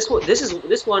 Okay, this one.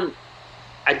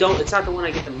 I don't. It's not the one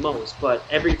I get the most, but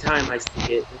every time I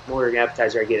see it, I'm ordering an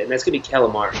appetizer, I get it, and that's gonna be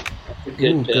calamari.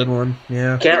 Good one.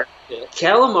 Yeah.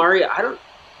 Calamari.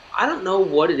 I don't know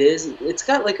what it is. It's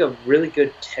got like a really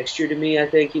good texture to me. I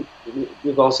think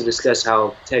we've also discussed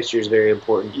how texture is very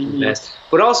important in this,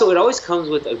 but also it always comes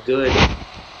with a good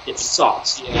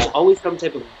sauce. Yeah. There's always some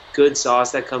type of good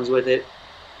sauce that comes with it.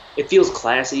 It feels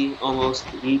classy almost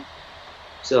to eat.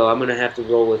 So I'm gonna have to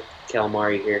roll with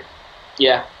calamari here.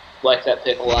 Yeah, like that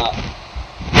pick a lot.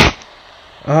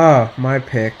 My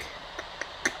pick.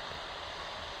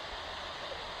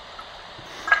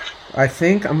 I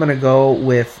think I'm gonna go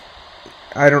with,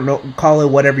 I don't know, call it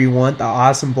whatever you want, the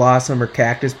Awesome Blossom or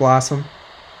Cactus Blossom.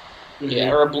 Yeah,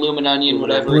 or a Bloomin' Onion,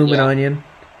 whatever. Bloomin' Onion.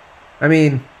 I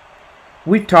mean,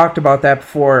 we've talked about that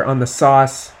before on the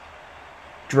sauce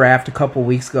draft a couple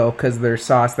weeks ago because there's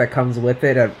sauce that comes with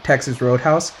it at Texas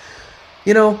Roadhouse.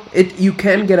 You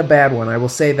can get a bad one. I will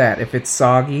say that if it's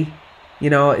soggy,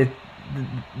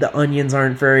 the onions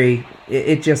aren't very.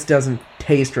 It just doesn't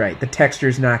taste right. The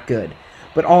texture's not good.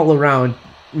 But all around,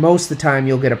 most of the time,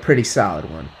 you'll get a pretty solid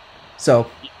one.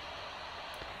 So,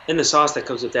 and the sauce that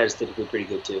comes with that is typically pretty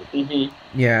good too.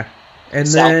 Mm-hmm. Yeah, and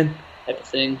then type of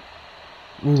thing.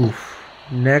 Oof.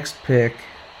 Next pick.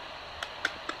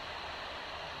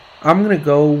 I'm gonna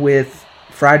go with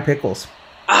fried pickles.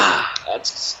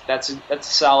 That's a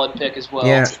solid pick as well.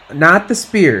 Yeah, not the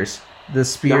spears. The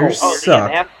spears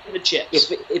suck. Yeah, the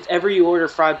chips. If ever you order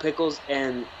fried pickles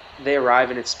and they arrive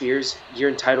and it's spears, you're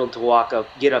entitled to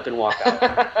get up and walk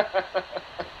out.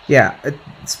 Yeah,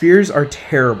 spears are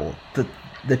terrible.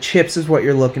 The chips is what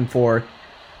you're looking for.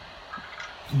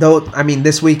 Though, I mean,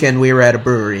 this weekend we were at a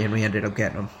brewery and we ended up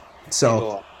getting them.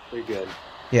 So they're good.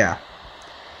 Yeah.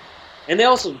 And they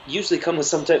also usually come with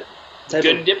some type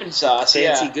good of dipping sauce.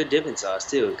 Fancy good dipping sauce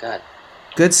too. God.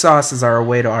 Good sauces are a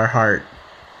way to our heart.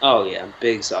 Oh yeah,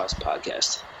 big sauce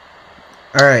podcast.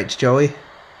 All right, Joey.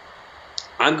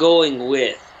 I'm going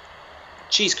with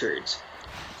cheese curds.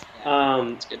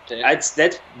 That's a good pick.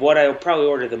 That's what I probably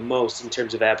order the most in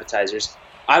terms of appetizers.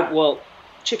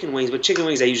 Chicken wings, but chicken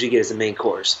wings I usually get as the main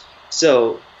course.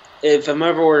 So if I'm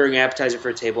ever ordering an appetizer for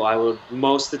a table, I would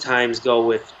most of the times go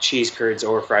with cheese curds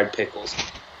or fried pickles.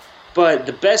 But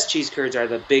the best cheese curds are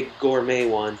the big gourmet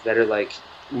ones that are like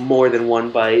more than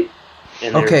one bite.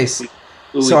 And okay, so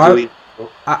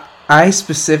I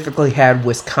specifically had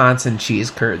Wisconsin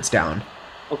cheese curds down.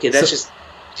 Okay, that's just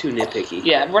too nitpicky.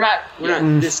 Yeah, we're not.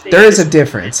 There is a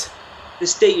difference. The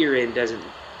state you're in doesn't.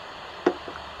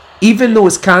 Even the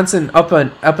Wisconsin up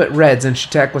at Reds in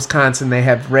Chautauqua, Wisconsin, they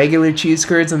have regular cheese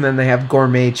curds and then they have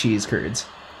gourmet cheese curds.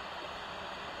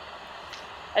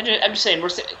 I'm just saying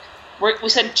we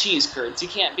said cheese curds. You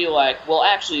can't be like, well,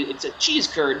 actually, it's a cheese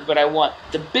curd, but I want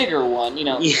the bigger one.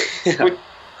 Yeah.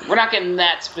 We're not getting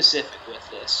that specific with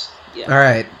this. Yeah. All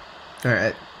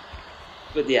right.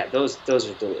 But yeah, those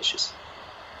are delicious.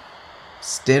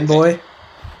 Stin boy.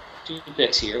 2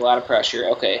 picks here, a lot of pressure.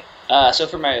 Okay, so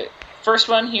for my first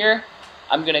one here,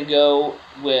 I'm gonna go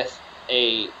with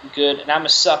a good, and I'm a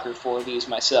sucker for these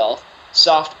myself.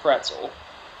 Soft pretzel.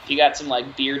 If you got some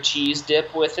like beer cheese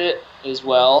dip with it as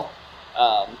well,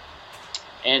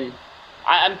 and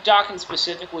I'm talking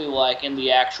specifically like in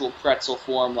the actual pretzel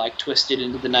form, like twisted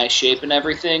into the nice shape and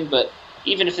everything. But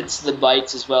even if it's the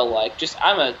bites as well. Like, just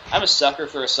I'm a sucker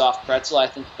for a soft pretzel. I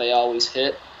think they always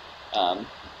hit.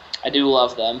 I do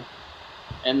love them.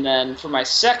 And then for my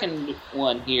second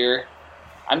one here,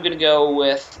 I'm gonna go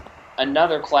with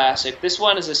another classic. This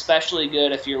one is especially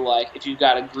good if you've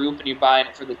got a group and you're buying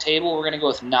it for the table. We're gonna go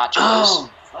with nachos.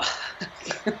 Oh.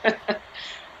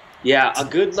 Yeah, a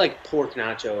good like pork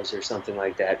nachos or something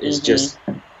like that is just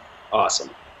awesome.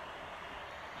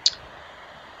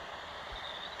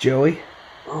 Joey?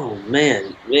 Oh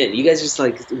man, you guys just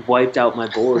like wiped out my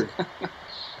board.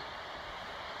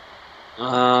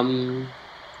 Wow,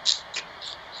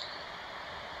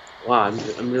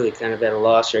 I'm really kind of at a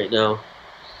loss right now.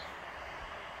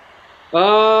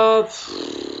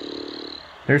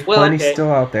 There's plenty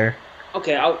still out there.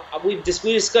 Okay, we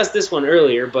discussed this one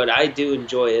earlier, but I do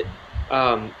enjoy it.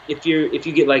 If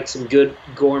you get like some good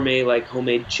gourmet like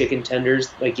homemade chicken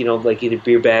tenders, like like either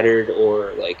beer battered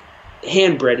or like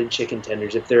hand breaded chicken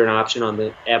tenders, if they're an option on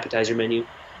the appetizer menu,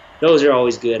 those are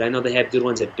always good. I know they have good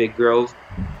ones at Big Grove,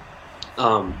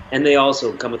 and they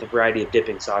also come with a variety of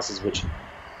dipping sauces, which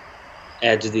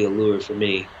add to the allure for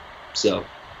me. So,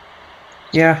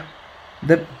 yeah,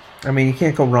 you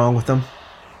can't go wrong with them.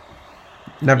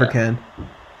 Never can.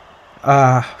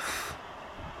 My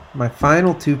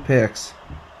final two picks.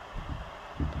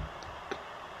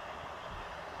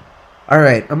 All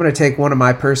right, I'm going to take one of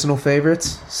my personal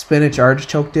favorites, spinach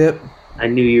artichoke dip. I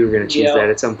knew you were going to choose that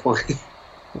at some point.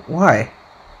 Why?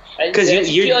 Because I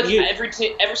feel like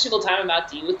every single time I'm out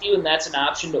to eat with you and that's an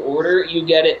option to order, you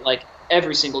get it like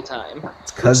every single time.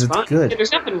 It's because it's good.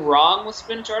 There's nothing wrong with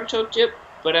spinach artichoke dip,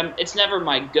 but it's never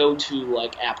my go-to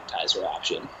like appetizer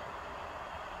option.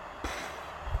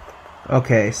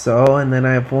 Okay, so, and then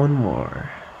I have one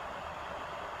more.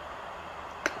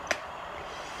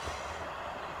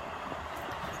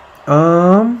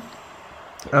 I'm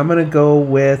gonna go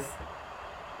with,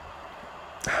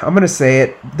 I'm gonna say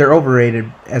it, they're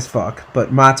overrated as fuck,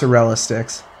 but mozzarella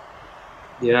sticks.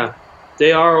 Yeah,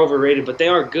 they are overrated, but they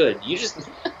are good. You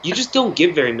just don't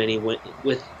get very many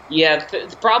with. Yeah,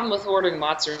 the problem with ordering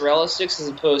mozzarella sticks as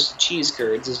opposed to cheese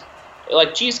curds is,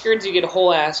 like cheese curds, you get a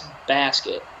whole ass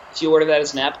basket. If you order that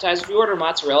as an appetizer, if you order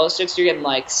mozzarella sticks, you're getting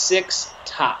like 6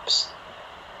 tops.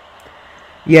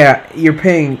 Yeah, you're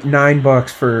paying $9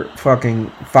 for fucking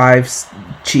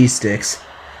 5 cheese sticks.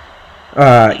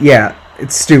 Yeah,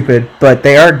 it's stupid, but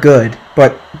they are good.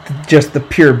 But just the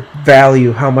pure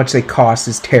value, how much they cost,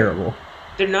 is terrible.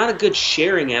 They're not a good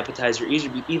sharing appetizer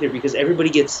either because everybody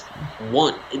gets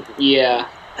one. Yeah.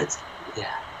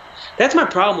 That's my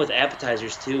problem with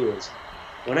appetizers too. Is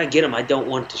when I get them, I don't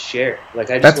want to share.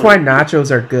 That's why nachos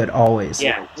are good always.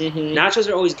 Yeah, nachos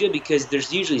are always good because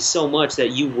there's usually so much that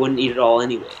you wouldn't eat it all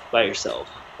anyway by yourself,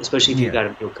 especially if you've got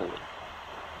a meal coming.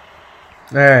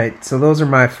 All right, so those are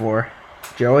my 4.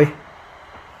 Joey?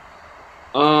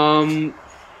 I'm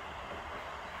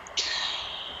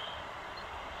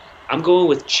going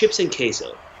with chips and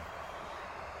queso.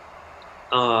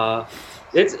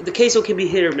 The queso can be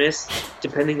hit or miss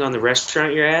depending on the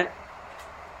restaurant you're at.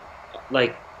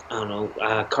 Like, I don't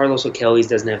know, Carlos O'Kelly's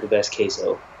doesn't have the best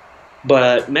queso.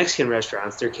 But Mexican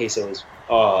restaurants, their queso is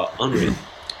unreal.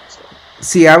 So.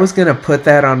 See, I was going to put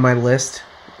that on my list,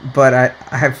 but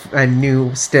I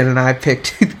knew Stin and I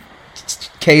picked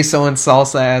queso and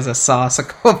salsa as a sauce a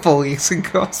couple weeks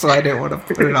ago, so I didn't want to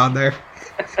put it on there.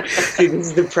 See, this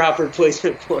is the proper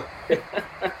placement for it.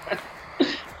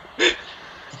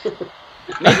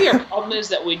 Maybe our problem is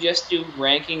that we just do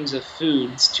rankings of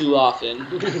foods too often.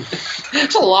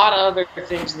 There's a lot of other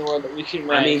things in the world that we can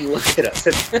rank. I mean, look at us.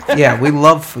 Yeah, we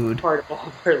love food. Part of all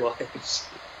of our lives.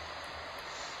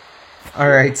 All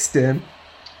right, Stin.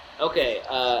 Okay,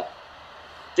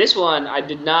 this one I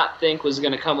did not think was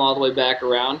going to come all the way back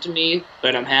around to me,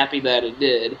 but I'm happy that it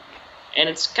did. And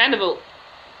it's kind of a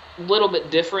little bit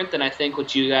different than I think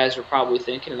what you guys were probably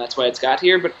thinking, and that's why it's got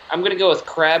here, but I'm going to go with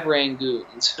crab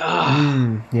rangoons.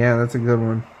 Yeah, that's a good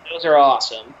one. Those are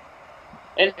awesome.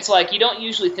 And it's like, you don't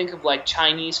usually think of like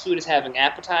Chinese food as having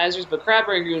appetizers, but crab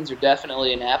rangoons are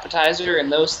definitely an appetizer,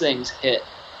 and those things hit.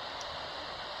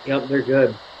 Yep, they're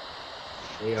good.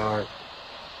 They are.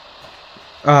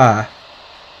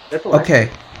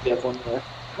 Okay. You have one more?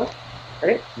 Oh,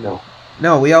 right? No.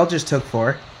 No, we all just took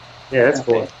 4. Yeah, that's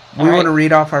cool. We want to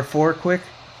read off our 4 quick?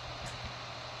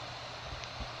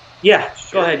 Yeah,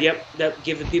 sure. Go ahead. Yep,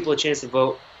 give the people a chance to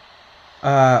vote.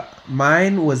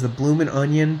 Mine was the bloomin'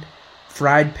 onion,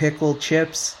 fried pickle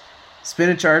chips,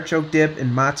 spinach artichoke dip,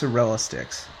 and mozzarella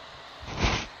sticks.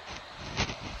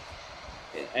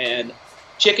 And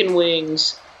chicken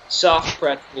wings, soft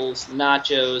pretzels,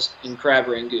 nachos, and crab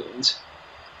rangoons.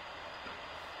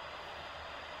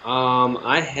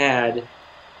 I had.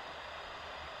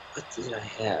 What did I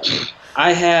have?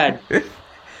 I had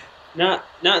not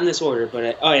in this order,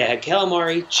 but I had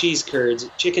calamari, cheese curds,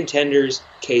 chicken tenders,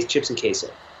 chips and queso.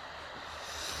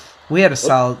 We had a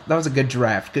solid. That was a good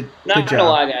draft. Good Not job. gonna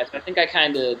lie, guys. I think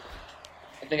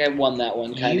I won that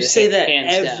one. You say that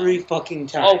every fucking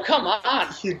time. Oh, come on!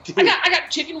 You do. I got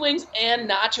chicken wings and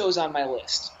nachos on my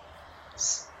list.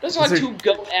 Those are like two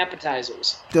goat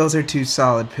appetizers. Those are two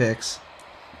solid picks.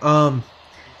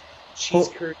 Cheese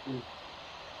curd.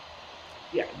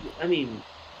 Yeah, I mean,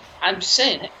 I'm just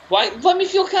saying. Why? Let me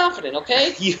feel confident,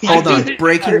 okay? Hold on.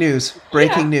 Breaking news.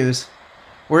 News.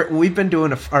 We've been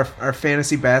doing our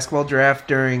fantasy basketball draft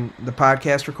during the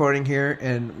podcast recording here,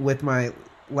 and with my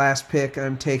last pick,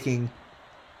 I'm taking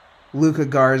Luka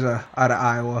Garza out of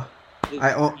Iowa. You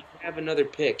have another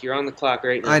pick. You're on the clock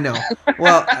right now. I know.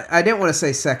 Well, I didn't want to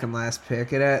say second last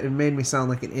pick. It made me sound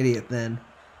like an idiot then.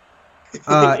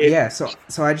 Yeah. So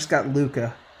I just got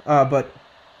Luka. But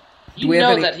you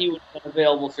know that he would have been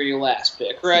available for your last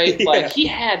pick, right? Yeah. Like he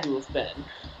had to have been.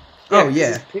 Oh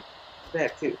yeah.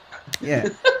 Back too. Yeah.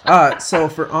 So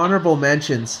for honorable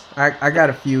mentions, I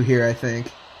got a few here. I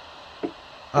think.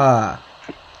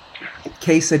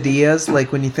 Quesadillas,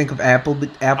 like when you think of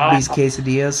Applebee's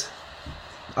quesadillas.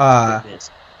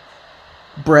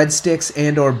 Breadsticks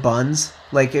and or buns,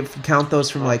 like if you count those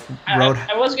from like road.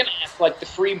 I was gonna ask like the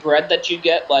free bread that you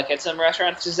get like at some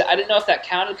restaurants. I didn't know if that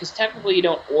counted because technically you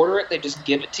don't order it; they just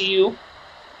give it to you.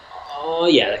 Oh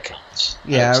yeah, that counts.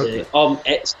 Yeah.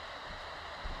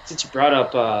 Since you brought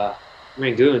up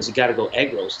Rangoons, you got to go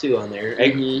egg rolls too on there.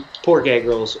 Pork egg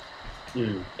rolls.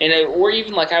 Mm. Or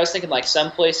even like I was thinking like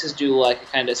some places do like a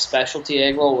kind of specialty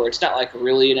egg roll where it's not like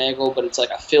really an egg roll, but it's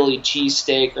like a Philly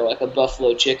cheesesteak or like a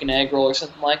buffalo chicken egg roll or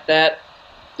something like that.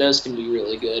 Those can be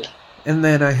really good. And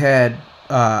then I had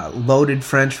loaded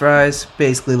French fries,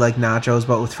 basically like nachos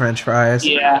but with French fries.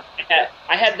 Yeah,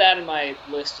 I had that in my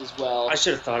list as well. I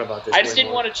should have thought about this. I just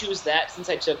didn't want to choose that since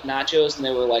I took nachos and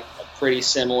they were like a pretty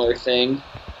similar thing.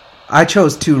 I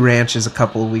chose 2 ranches a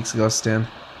couple of weeks ago, Stim.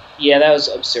 Yeah, that was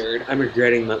absurd. I'm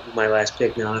regretting my last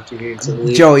pick now after hearing some.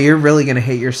 Joe, you're really going to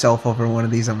hate yourself over one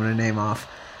of these I'm going to name off.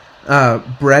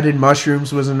 Breaded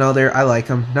mushrooms was another. I like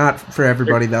them. Not for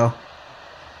everybody, though.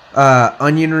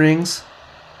 Onion rings.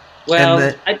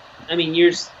 Well, I mean,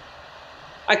 yours...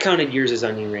 I counted yours as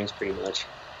onion rings pretty much.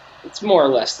 It's more or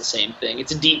less the same thing.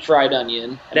 It's a deep-fried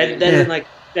onion. That'd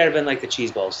have been like the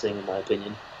cheese balls thing, in my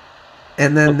opinion.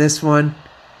 And then this one,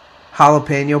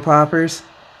 jalapeno poppers.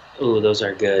 Ooh, those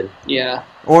are good. Yeah.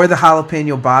 Or the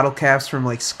jalapeno bottle caps from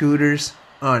like Scooters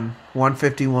on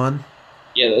 151.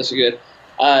 Yeah, those are good.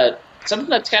 Something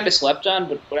that's kind of slept on,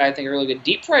 but what I think are really good,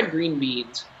 deep fried green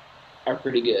beans are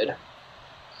pretty good.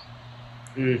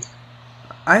 Mm.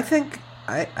 I think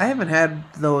I haven't had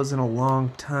those in a long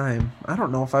time. I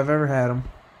don't know if I've ever had them.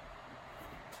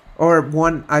 Or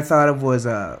one I thought of was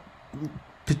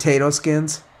potato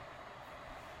skins.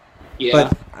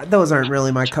 Yeah. But those aren't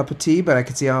really my cup of tea, but I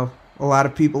could see how a lot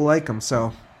of people like them,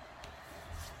 so.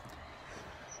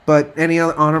 But any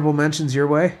other honorable mentions your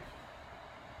way?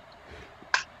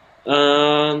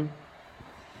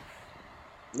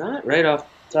 Not right off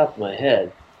the top of my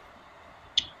head.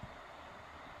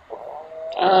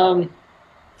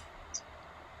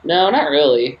 No, not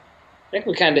really. I think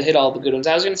we kind of hit all the good ones.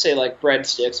 I was going to say like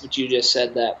breadsticks, but you just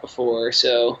said that before,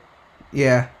 so.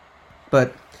 Yeah,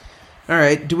 but all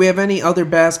right. Do we have any other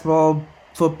basketball,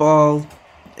 football,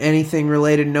 anything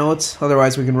related notes?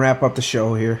 Otherwise, we can wrap up the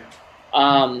show here.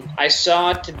 I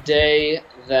saw today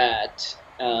that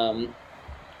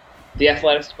the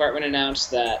athletics department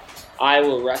announced that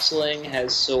Iowa Wrestling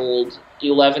has sold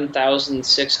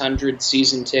 11,600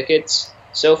 season tickets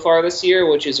so far this year,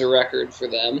 which is a record for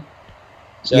them.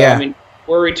 So, yeah. I mean,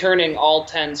 we're returning all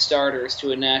 10 starters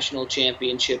to a national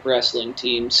championship wrestling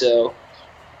team, so,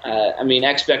 I mean,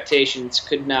 expectations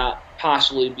could not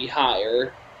possibly be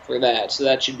higher for that, so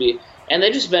that should be... And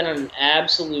they've just been on an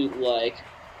absolute, like...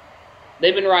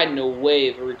 They've been riding a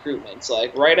wave of recruitments.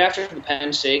 Like, right after the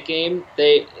Penn State game,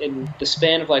 in the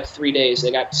span of, like, 3 days,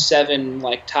 they got 7,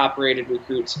 like, top-rated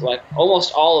recruits. Like,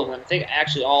 almost all of them, I think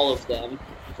actually all of them,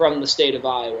 from the state of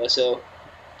Iowa. So,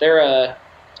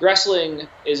 wrestling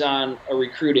is on a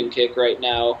recruiting kick right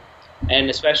now, and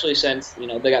especially since, you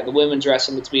know, they got the women's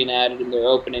wrestling that's being added, and they're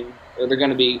going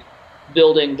to be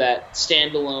building that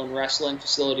standalone wrestling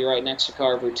facility right next to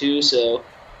Carver, too. So,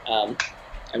 I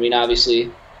mean,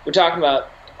 obviously... We're talking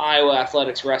about Iowa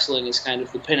athletics wrestling is kind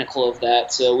of the pinnacle of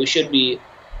that, so we should be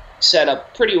set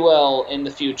up pretty well in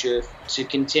the future to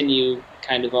continue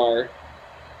kind of our,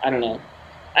 I don't know,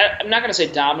 I'm not going to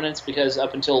say dominance because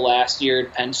up until last year,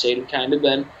 Penn State had kind of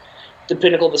been the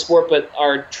pinnacle of the sport, but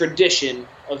our tradition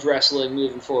of wrestling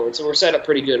moving forward. So we're set up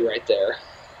pretty good right there.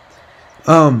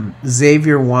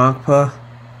 Xavier Wankpa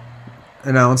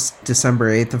announced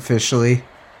December 8th officially.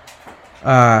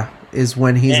 Is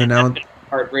when he's announced.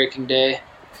 Heartbreaking day.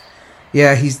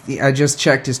 Yeah, I just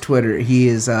checked his Twitter. He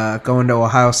is going to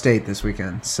Ohio State this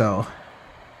weekend. So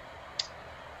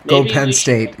go Penn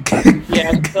State.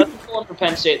 Yeah, let's pull up for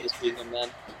Penn State this weekend then.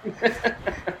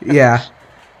 Yeah,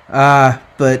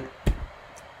 but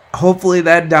hopefully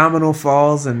that domino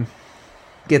falls and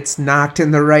gets knocked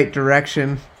in the right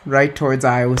direction, right towards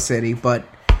Iowa City. But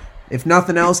if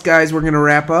nothing else, guys, we're gonna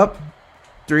wrap up.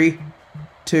 3,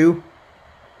 2.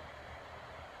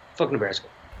 Fuck Nebraska.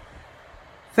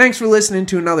 Thanks for listening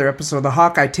to another episode of the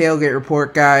Hawkeye Tailgate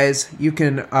Report, guys. You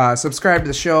can subscribe to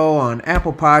the show on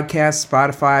Apple Podcasts,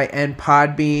 Spotify, and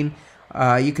Podbean.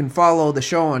 You can follow the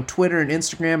show on Twitter and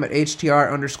Instagram at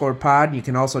htr_pod. You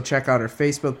can also check out our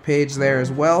Facebook page there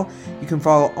as well. You can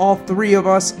follow all 3 of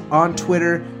us on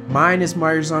Twitter. Mine is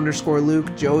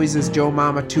Myers_Luke. Joey's is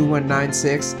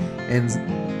JoeMama2196. And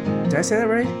did I say that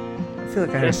right? I feel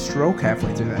like I had a stroke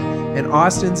halfway through that. And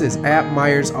Austin's is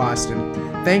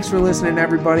 @MyersAustin. Thanks for listening,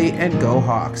 everybody, and go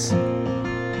Hawks.